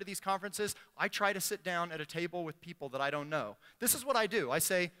 When I come to these conferences, I try to sit down at a table with people that I don't know. This is what I do. I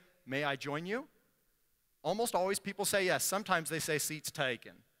say, may I join you? Almost always people say yes. Sometimes they say seats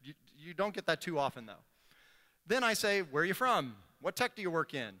taken. You don't get that too often, though. Then I say, where are you from? What tech do you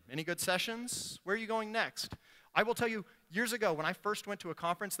work in? Any good sessions? Where are you going next? I will tell you, years ago, when I first went to a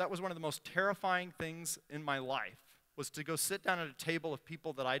conference, that was one of the most terrifying things in my life, was to go sit down at a table of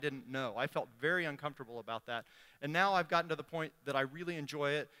people that I didn't know. I felt very uncomfortable about that. And now I've gotten to the point that I really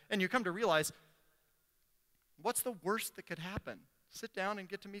enjoy it. And you come to realize, what's the worst that could happen? Sit down and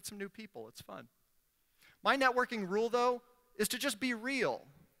get to meet some new people. It's fun. My networking rule, though, is to just be real.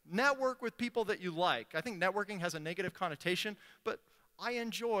 network with people that you like. I think networking has a negative connotation, but I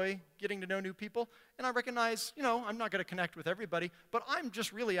enjoy getting to know new people, and I recognize, I'm not going to connect with everybody, but I'm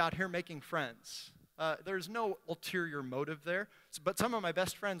just really out here making friends. There's no ulterior motive there, but some of my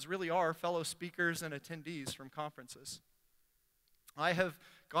best friends really are fellow speakers and attendees from conferences. I have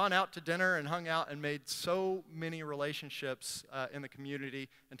gone out to dinner and hung out and made so many relationships in the community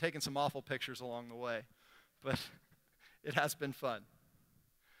and taken some awful pictures along the way, but it has been fun.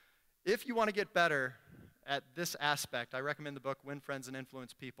 If you want to get better at this aspect, I recommend the book Win Friends and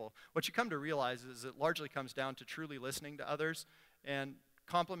Influence People. What you come to realize is it largely comes down to truly listening to others and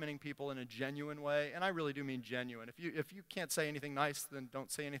complimenting people in a genuine way, and I really do mean genuine. If you can't say anything nice, then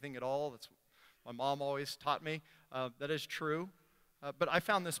don't say anything at all. That's what my mom always taught me. That is true. But I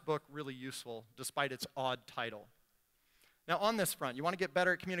found this book really useful, despite its odd title. Now, on this front, you want to get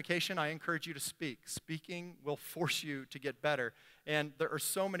better at communication, I encourage you to speak. Speaking will force you to get better, and there are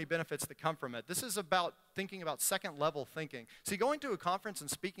so many benefits that come from it. This is about thinking about second-level thinking. See, going to a conference and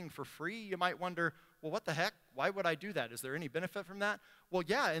speaking for free, you might wonder, well, what the heck? Why would I do that? Is there any benefit from that? Well,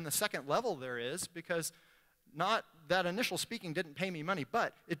 yeah, in the second level there is, because not that initial speaking didn't pay me money,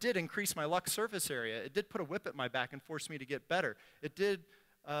 but it did increase my luck surface area. It did put a whip at my back and force me to get better. It did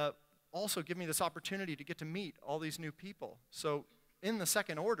also give me this opportunity to get to meet all these new people. So in the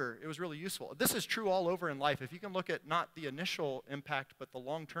second order, it was really useful. This is true all over in life. If you can look at not the initial impact, but the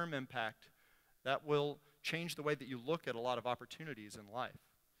long-term impact, that will change the way that you look at a lot of opportunities in life.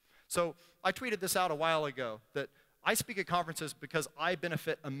 So I tweeted this out a while ago, that I speak at conferences because I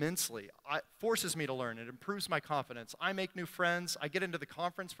benefit immensely. It forces me to learn. It improves my confidence. I make new friends. I get into the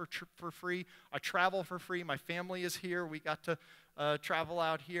conference for free. I travel for free. My family is here. We got to travel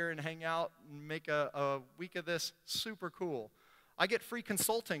out here and hang out and make a week of this. Super cool. I get free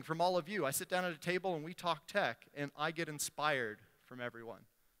consulting from all of you. I sit down at a table and we talk tech, and I get inspired from everyone.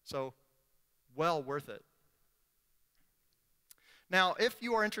 So, well worth it. Now, if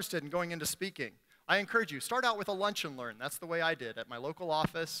you are interested in going into speaking, I encourage you, start out with a lunch and learn. That's the way I did at my local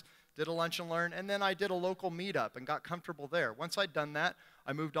office, did a lunch and learn, and then I did a local meetup and got comfortable there. Once I'd done that,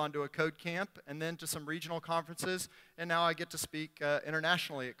 I moved on to a code camp and then to some regional conferences, and now I get to speak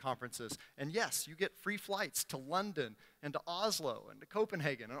internationally at conferences. And yes, you get free flights to London and to Oslo and to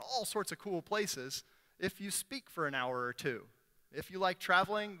Copenhagen and all sorts of cool places if you speak for an hour or two. If you like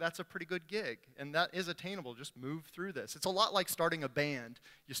traveling, that's a pretty good gig, and that is attainable. Just move through this. It's a lot like starting a band.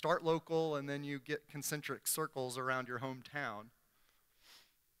 You start local, and then you get concentric circles around your hometown.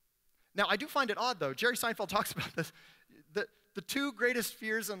 Now, I do find it odd, though. Jerry Seinfeld talks about this. The two greatest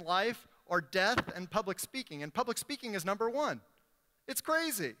fears in life are death and public speaking, and public speaking is number one. It's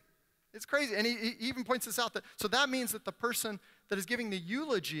crazy. It's crazy, and he even points this out. So that means that the person that is giving the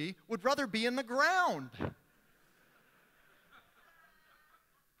eulogy would rather be in the ground.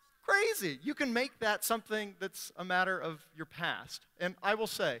 Crazy. You can make that something that's a matter of your past. And I will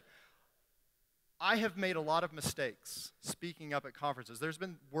say, I have made a lot of mistakes speaking up at conferences. There's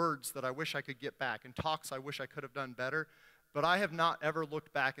been words that I wish I could get back and talks I wish I could have done better, but I have not ever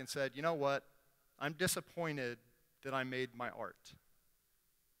looked back and said, you know what, I'm disappointed that I made my art.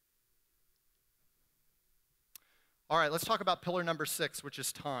 All right, let's talk about pillar number 6, which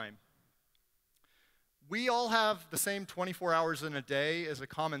is time. We all have the same 24 hours in a day as a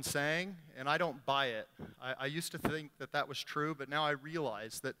common saying, and I don't buy it. I used to think that that was true, but now I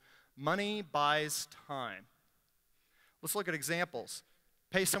realize that money buys time. Let's look at examples.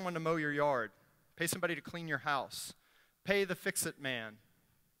 Pay someone to mow your yard. Pay somebody to clean your house. Pay the fix-it man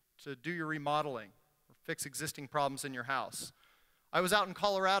to do your remodeling or fix existing problems in your house. I was out in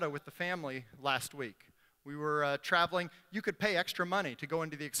Colorado with the family last week. We were traveling. You could pay extra money to go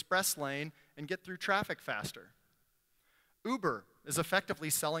into the express lane and get through traffic faster. Uber is effectively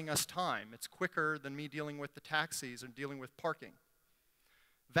selling us time. It's quicker than me dealing with the taxis and dealing with parking.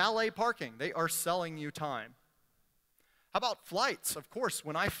 Valet parking, they are selling you time. How about flights? Of course,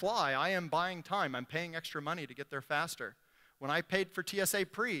 when I fly, I am buying time. I'm paying extra money to get there faster. When I paid for TSA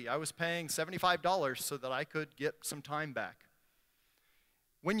Pre, I was paying $75 so that I could get some time back.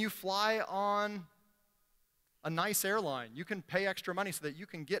 When you fly on a nice airline, you can pay extra money so that you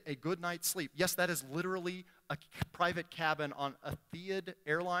can get a good night's sleep. Yes, that is literally a private cabin on Etihad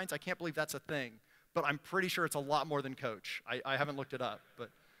Airlines. I can't believe that's a thing, but I'm pretty sure it's a lot more than Coach. I haven't looked it up,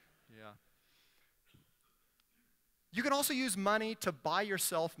 but yeah. You can also use money to buy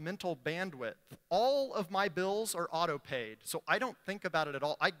yourself mental bandwidth. All of my bills are auto-paid, so I don't think about it at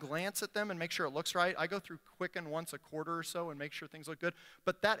all. I glance at them and make sure it looks right. I go through Quicken once a quarter or so and make sure things look good.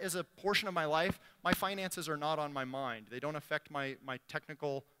 But that is a portion of my life. My finances are not on my mind. They don't affect my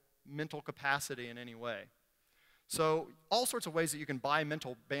technical mental capacity in any way. So all sorts of ways that you can buy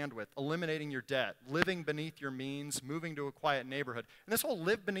mental bandwidth: eliminating your debt, living beneath your means, moving to a quiet neighborhood. And this whole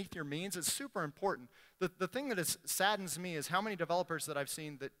live beneath your means is super important. The thing that saddens me is how many developers that I've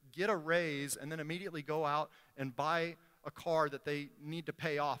seen that get a raise and then immediately go out and buy a car that they need to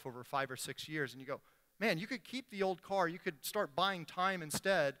pay off over 5 or 6 years. And you go, man, you could keep the old car. You could start buying time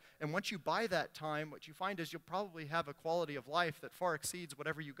instead. And once you buy that time, what you find is you'll probably have a quality of life that far exceeds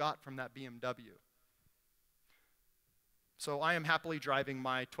whatever you got from that BMW. So I am happily driving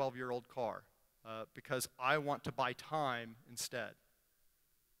my 12-year-old car because I want to buy time instead.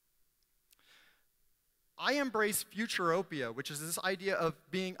 I embrace futuropia, which is this idea of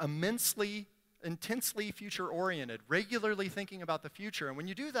being intensely future-oriented, regularly thinking about the future. And when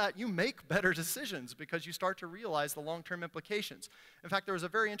you do that, you make better decisions because you start to realize the long-term implications. In fact, there was a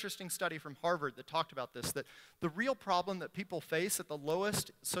very interesting study from Harvard that talked about this, that the real problem that people face at the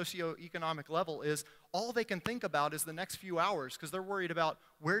lowest socioeconomic level is all they can think about is the next few hours because they're worried about,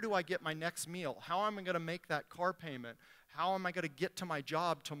 where do I get my next meal? How am I going to make that car payment? How am I going to get to my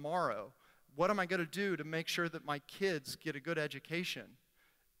job tomorrow? What am I going to do to make sure that my kids get a good education?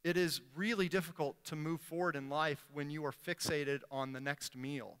 It is really difficult to move forward in life when you are fixated on the next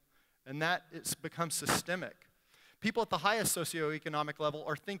meal. And that becomes systemic. People at the highest socioeconomic level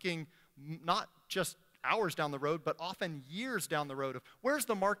are thinking not just hours down the road, but often years down the road of, where's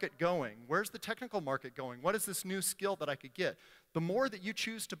the market going? Where's the technical market going? What is this new skill that I could get? The more that you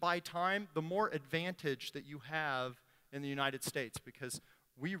choose to buy time, the more advantage that you have in the United States, because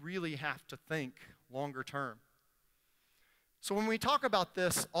we really have to think longer term. So when we talk about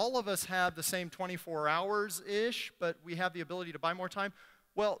this, all of us have the same 24 hours-ish, but we have the ability to buy more time.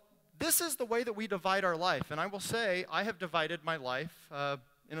 Well, this is the way that we divide our life. And I will say, I have divided my life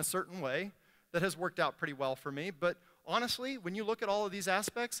in a certain way that has worked out pretty well for me. But honestly, when you look at all of these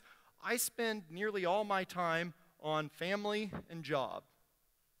aspects, I spend nearly all my time on family and job.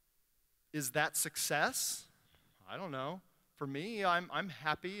 Is that success? I don't know. For me, I'm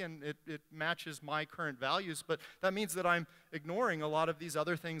happy and it matches my current values, but that means that I'm ignoring a lot of these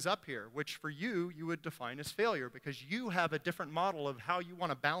other things up here, which for you, you would define as failure because you have a different model of how you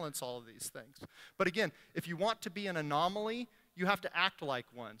want to balance all of these things. But again, if you want to be an anomaly, you have to act like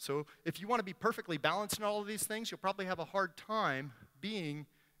one. So if you want to be perfectly balanced in all of these things, you'll probably have a hard time being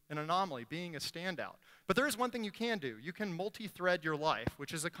an anomaly, being a standout. But there is one thing you can do. You can multi-thread your life,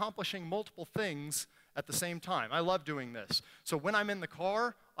 which is accomplishing multiple things at the same time. I love doing this. So when I'm in the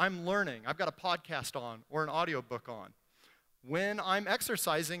car, I'm learning. I've got a podcast on or an audiobook on. When I'm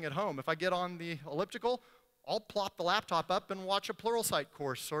exercising at home, if I get on the elliptical, I'll plop the laptop up and watch a Pluralsight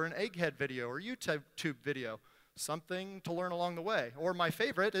course or an egghead video or YouTube video, something to learn along the way. Or my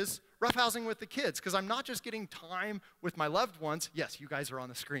favorite is roughhousing with the kids, because I'm not just getting time with my loved ones. Yes, you guys are on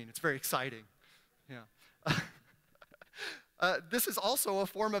the screen. It's very exciting. Yeah. This is also a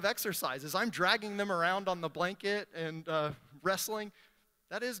form of exercise. As I'm dragging them around on the blanket and wrestling,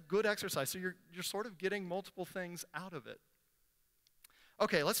 that is good exercise. So you're sort of getting multiple things out of it.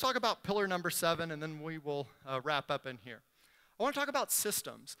 Okay, let's talk about pillar number 7, and then we will wrap up in here. I want to talk about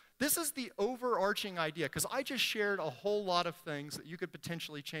systems. This is the overarching idea, because I just shared a whole lot of things that you could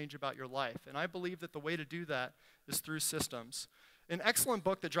potentially change about your life, and I believe that the way to do that is through systems. An excellent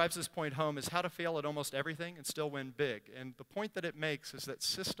book that drives this point home is How to Fail at Almost Everything and Still Win Big. And the point that it makes is that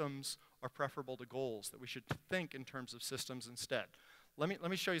systems are preferable to goals, that we should think in terms of systems instead. Let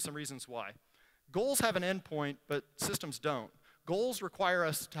me show you some reasons why. Goals have an end point, but systems don't. Goals require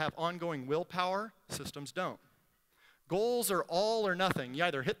us to have ongoing willpower. Systems don't. Goals are all or nothing. You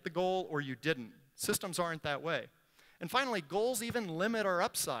either hit the goal or you didn't. Systems aren't that way. And finally, goals even limit our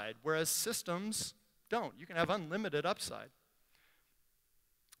upside, whereas systems don't. You can have unlimited upside.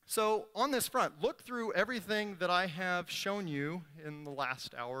 So on this front, look through everything that I have shown you in the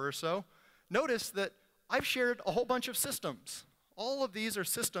last hour or so. Notice that I've shared a whole bunch of systems. All of these are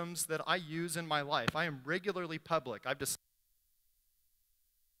systems that I use in my life. I am regularly public. I've decided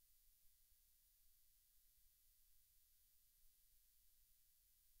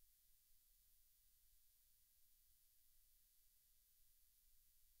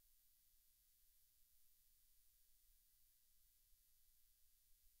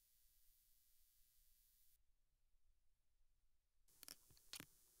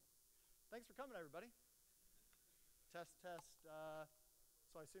Thanks for coming, everybody. Test, test.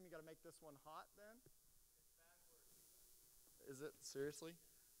 So I assume you got to make this one hot then? Is it? Seriously?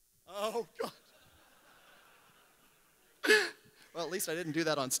 Oh, God. Well, at least I didn't do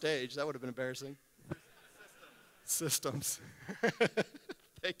that on stage. That would have been embarrassing. Systems.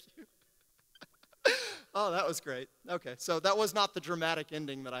 Thank you. Oh, that was great. Okay, so that was not the dramatic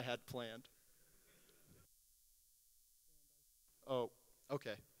ending that I had planned. Oh,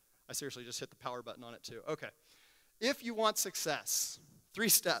 okay. I seriously just hit the power button on it too. Okay. If you want success, 3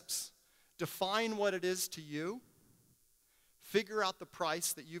 steps. Define what it is to you. Figure out the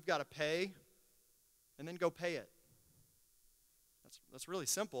price that you've got to pay, and then go pay it. That's really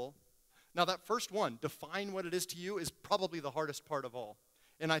simple. Now that first one, define what it is to you, is probably the hardest part of all.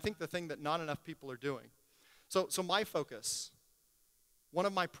 And I think the thing that not enough people are doing. So my focus, one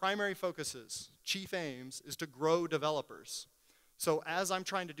of my primary focuses, chief aims, is to grow developers. So as I'm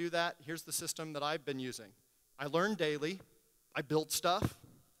trying to do that, here's the system that I've been using. I learn daily, I build stuff,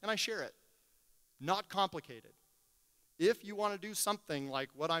 and I share it. Not complicated. If you want to do something like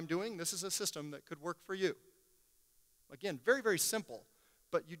what I'm doing, this is a system that could work for you. Again, very, very simple,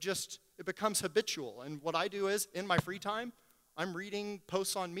 but it becomes habitual. And what I do is, in my free time, I'm reading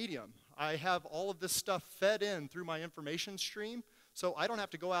posts on Medium. I have all of this stuff fed in through my information stream, so I don't have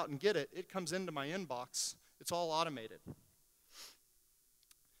to go out and get it. It comes into my inbox. It's all automated.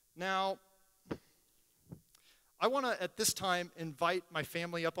 Now, I want to, at this time, invite my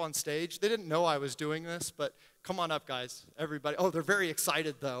family up on stage. They didn't know I was doing this, but come on up, guys, everybody. Oh, they're very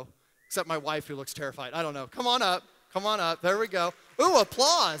excited, though, except my wife, who looks terrified. I don't know. Come on up. Come on up. There we go. Ooh,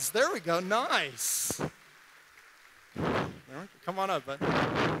 applause. There we go. Nice. Come on up, bud.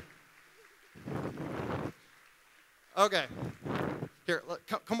 Okay. Here,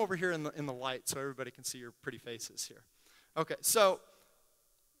 come over here in the light so everybody can see your pretty faces here. Okay, so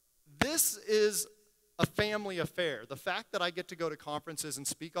this is a family affair. The fact that I get to go to conferences and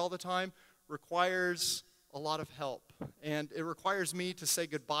speak all the time requires a lot of help. And it requires me to say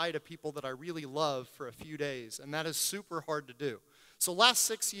goodbye to people that I really love for a few days. And that is super hard to do. So last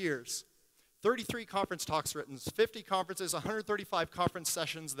 6 years, 33 conference talks written, 50 conferences, 135 conference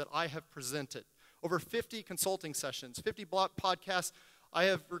sessions that I have presented, over 50 consulting sessions, 50 podcasts. I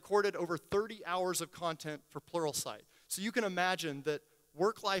have recorded over 30 hours of content for Pluralsight. So you can imagine that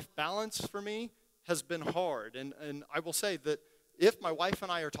work-life balance for me has been hard. And I will say that if my wife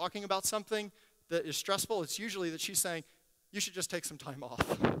and I are talking about something that is stressful, it's usually that she's saying, you should just take some time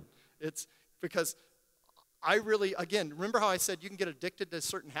off. It's because I really, again, remember how I said you can get addicted to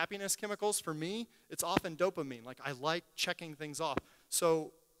certain happiness chemicals? For me, it's often dopamine. Like, I like checking things off.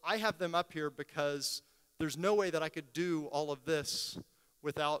 So I have them up here because there's no way that I could do all of this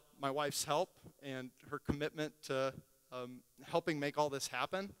without my wife's help and her commitment to helping make all this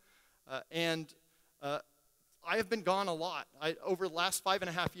happen. I have been gone a lot. Over the last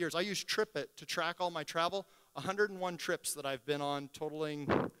 5.5 years, I use TripIt to track all my travel. 101 trips that I've been on, totaling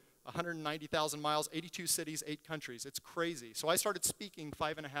 190,000 miles, 82 cities, 8 countries. It's crazy. So I started speaking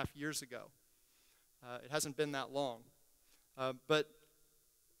 5.5 years ago. It hasn't been that long. But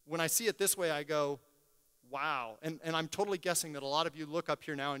when I see it this way, I go, wow. And I'm totally guessing that a lot of you look up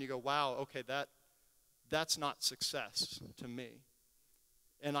here now and you go, wow, okay, that's not success to me.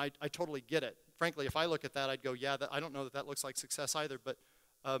 And I totally get it. Frankly, if I look at that, I'd go, yeah, I don't know that looks like success either. But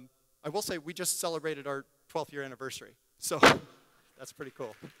I will say we just celebrated our 12th year anniversary. So that's pretty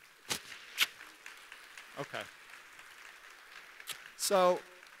cool. Okay. So,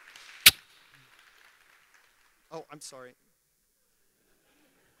 oh, I'm sorry.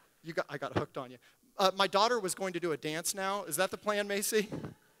 I got hooked on you. My daughter was going to do a dance now. Is that the plan, Macy?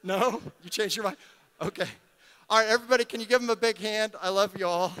 No? You changed your mind? Okay. All right, everybody, can you give them a big hand? I love you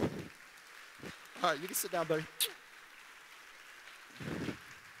all. All right, you can sit down, buddy.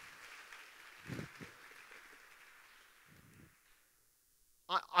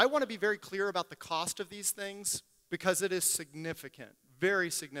 I want to be very clear about the cost of these things because it is significant, very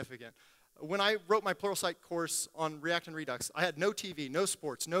significant. When I wrote my Pluralsight course on React and Redux, I had no TV, no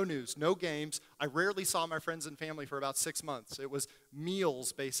sports, no news, no games. I rarely saw my friends and family for about 6 months. It was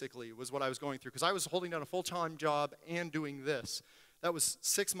meals, basically, was what I was going through because I was holding down a full-time job and doing this. That was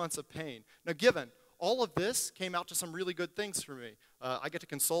 6 months of pain. Now, given all of this came out to some really good things for me. I get to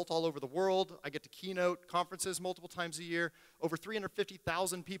consult all over the world. I get to keynote conferences multiple times a year. Over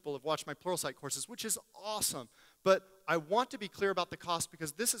 350,000 people have watched my Pluralsight courses, which is awesome. But I want to be clear about the cost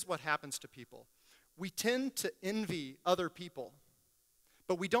because this is what happens to people. We tend to envy other people,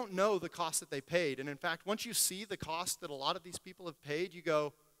 but we don't know the cost that they paid. And in fact, once you see the cost that a lot of these people have paid, you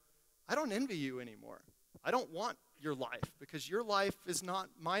go, I don't envy you anymore. I don't want your life because your life is not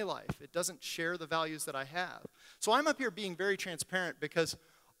my life. It doesn't share the values that I have. So I'm up here being very transparent because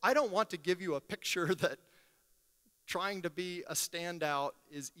I don't want to give you a picture that trying to be a standout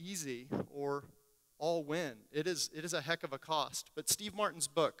is easy or all win. It is a heck of a cost. But Steve Martin's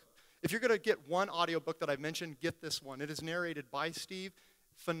book, if you're going to get one audiobook that I mentioned, get this one. It is narrated by Steve.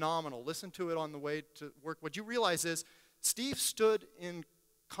 Phenomenal. Listen to it on the way to work. What you realize is Steve stood in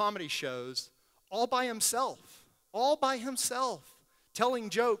comedy shows all by himself all by himself, telling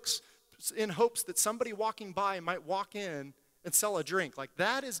jokes in hopes that somebody walking by might walk in and sell a drink. Like,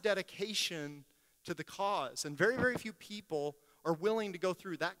 that is dedication to the cause. And very, very few people are willing to go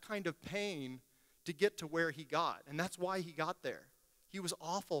through that kind of pain to get to where he got. And that's why he got there. He was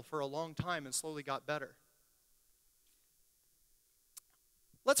awful for a long time and slowly got better.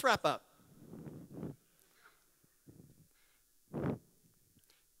 Let's wrap up.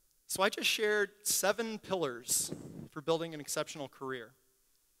 So I just shared 7 pillars for building an exceptional career.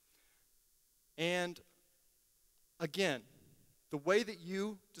 And again, the way that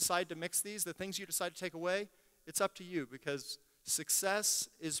you decide to mix these, the things you decide to take away, it's up to you, because success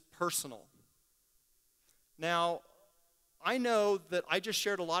is personal. Now, I know that I just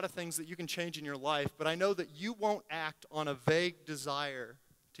shared a lot of things that you can change in your life, but I know that you won't act on a vague desire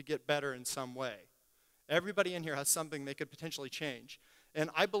to get better in some way. Everybody in here has something they could potentially change. And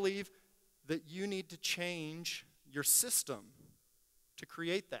I believe that you need to change your system to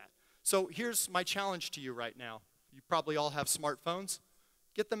create that. So here's my challenge to you right now. You probably all have smartphones.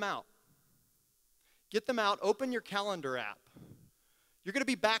 Get them out. Get them out. Open your calendar app. You're going to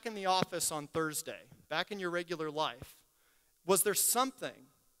be back in the office on Thursday, back in your regular life. Was there something,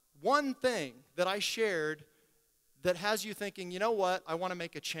 one thing that I shared that has you thinking, you know what, I want to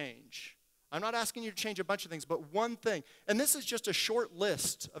make a change? I'm not asking you to change a bunch of things, but one thing. And this is just a short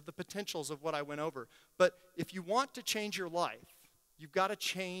list of the potentials of what I went over. But if you want to change your life, you've got to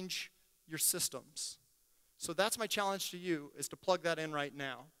change your systems. So that's my challenge to you, is to plug that in right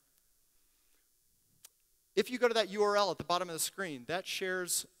now. If you go to that URL at the bottom of the screen, that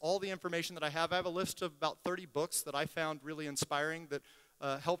shares all the information that I have. I have a list of about 30 books that I found really inspiring that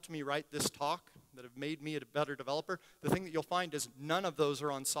helped me write this talk, that have made me a better developer. The thing that you'll find is none of those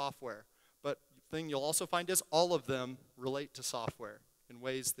are on software. But the thing you'll also find is all of them relate to software in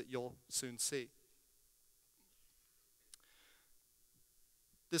ways that you'll soon see.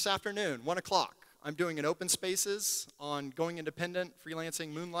 This afternoon, 1 o'clock, I'm doing an open spaces on going independent,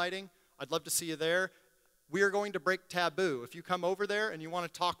 freelancing, moonlighting. I'd love to see you there. We are going to break taboo. If you come over there and you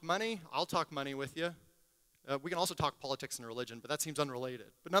want to talk money, I'll talk money with you. We can also talk politics and religion, but that seems unrelated.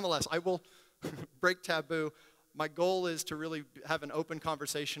 But nonetheless, I will break taboo. My goal is to really have an open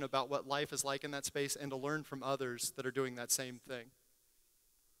conversation about what life is like in that space and to learn from others that are doing that same thing.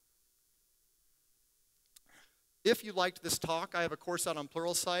 If you liked this talk, I have a course out on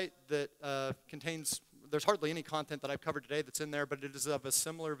Pluralsight that contains, there's hardly any content that I've covered today that's in there, but it is of a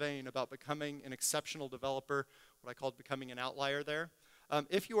similar vein about becoming an exceptional developer, what I call becoming an outlier there.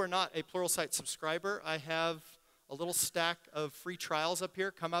 If you are not a Pluralsight subscriber, I have a little stack of free trials up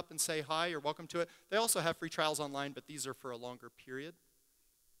here. Come up and say hi. You're welcome to it. They also have free trials online, but these are for a longer period.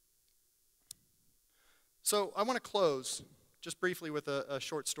 So I want to close just briefly with a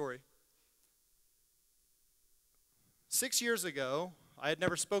short story. 6 years ago, I had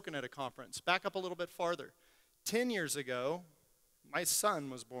never spoken at a conference. Back up a little bit farther. 10 years ago, my son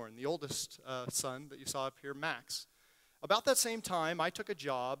was born, the oldest son that you saw up here, Max. About that same time, I took a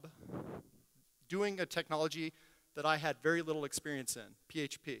job doing a technology that I had very little experience in,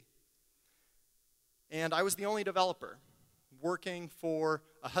 PHP. And I was the only developer working for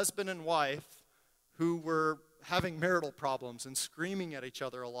a husband and wife who were having marital problems and screaming at each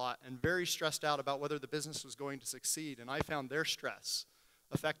other a lot and very stressed out about whether the business was going to succeed. And I found their stress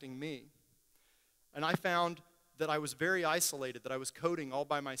affecting me. And I found that I was very isolated, that I was coding all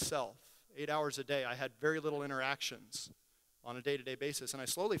by myself, 8 hours a day. I had very little interactions on a day-to-day basis. And I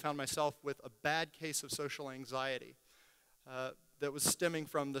slowly found myself with a bad case of social anxiety that was stemming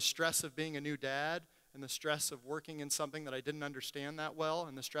from the stress of being a new dad and the stress of working in something that I didn't understand that well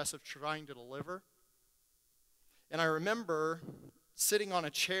and the stress of trying to deliver. And I remember sitting on a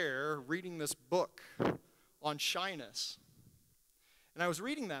chair reading this book on shyness. And I was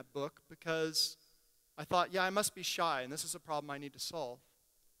reading that book because I thought, yeah, I must be shy, and this is a problem I need to solve.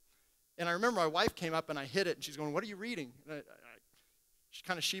 And I remember my wife came up and I hid it, and she's going, "What are you reading?" And I just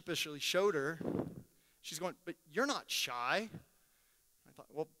kind of sheepishly showed her. She's going, "But you're not shy." I thought,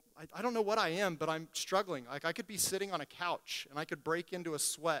 well, I don't know what I am, but I'm struggling. Like, I could be sitting on a couch, and I could break into a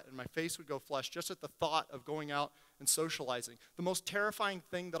sweat, and my face would go flush just at the thought of going out and socializing. The most terrifying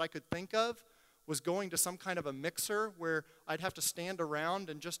thing that I could think of was going to some kind of a mixer where I'd have to stand around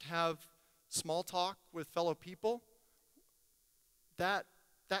and just have small talk with fellow people. That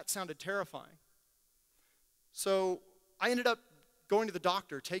sounded terrifying. So I ended up going to the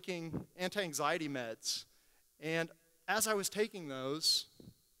doctor, taking anti-anxiety meds, and as I was taking those,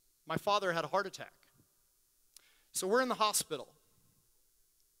 my father had a heart attack. So we're in the hospital,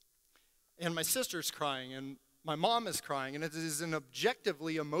 and my sister's crying, and my mom is crying, and it is an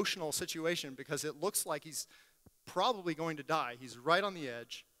objectively emotional situation because it looks like he's probably going to die. He's right on the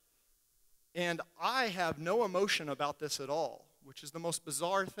edge. And I have no emotion about this at all, which is the most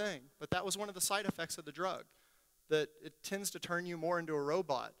bizarre thing. But that was one of the side effects of the drug, that it tends to turn you more into a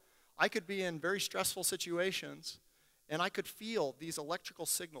robot. I could be in very stressful situations, and I could feel these electrical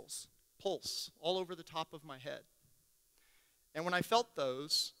signals pulse all over the top of my head. And when I felt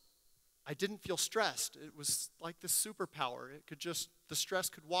those, I didn't feel stressed. It was like this superpower. The stress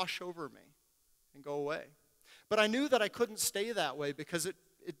could wash over me and go away. But I knew that I couldn't stay that way because it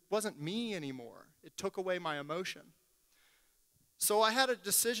wasn't me anymore. It took away my emotion. So I had a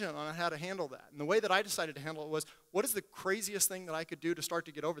decision on how to handle that. And the way that I decided to handle it was, what is the craziest thing that I could do to start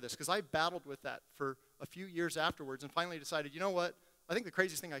to get over this? Because I battled with that for a few years afterwards and finally decided, you know what? I think the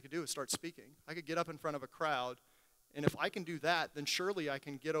craziest thing I could do is start speaking. I could get up in front of a crowd, and if I can do that, then surely I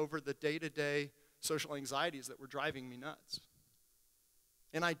can get over the day-to-day social anxieties that were driving me nuts.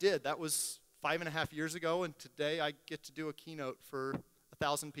 And I did. That was 5.5 years ago, and today I get to do a keynote for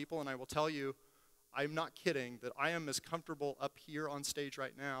 1,000 people, and I will tell you, I'm not kidding, that I am as comfortable up here on stage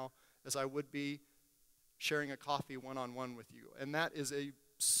right now as I would be sharing a coffee one-on-one with you. And that is a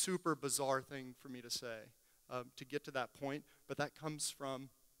super bizarre thing for me to say, to get to that point, but that comes from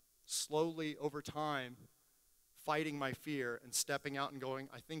slowly over time fighting my fear and stepping out and going,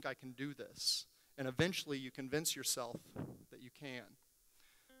 I think I can do this. And eventually you convince yourself that you can.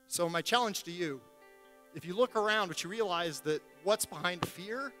 So my challenge to you, if you look around, but you realize that what's behind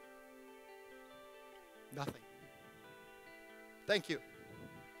fear? Nothing. Thank you.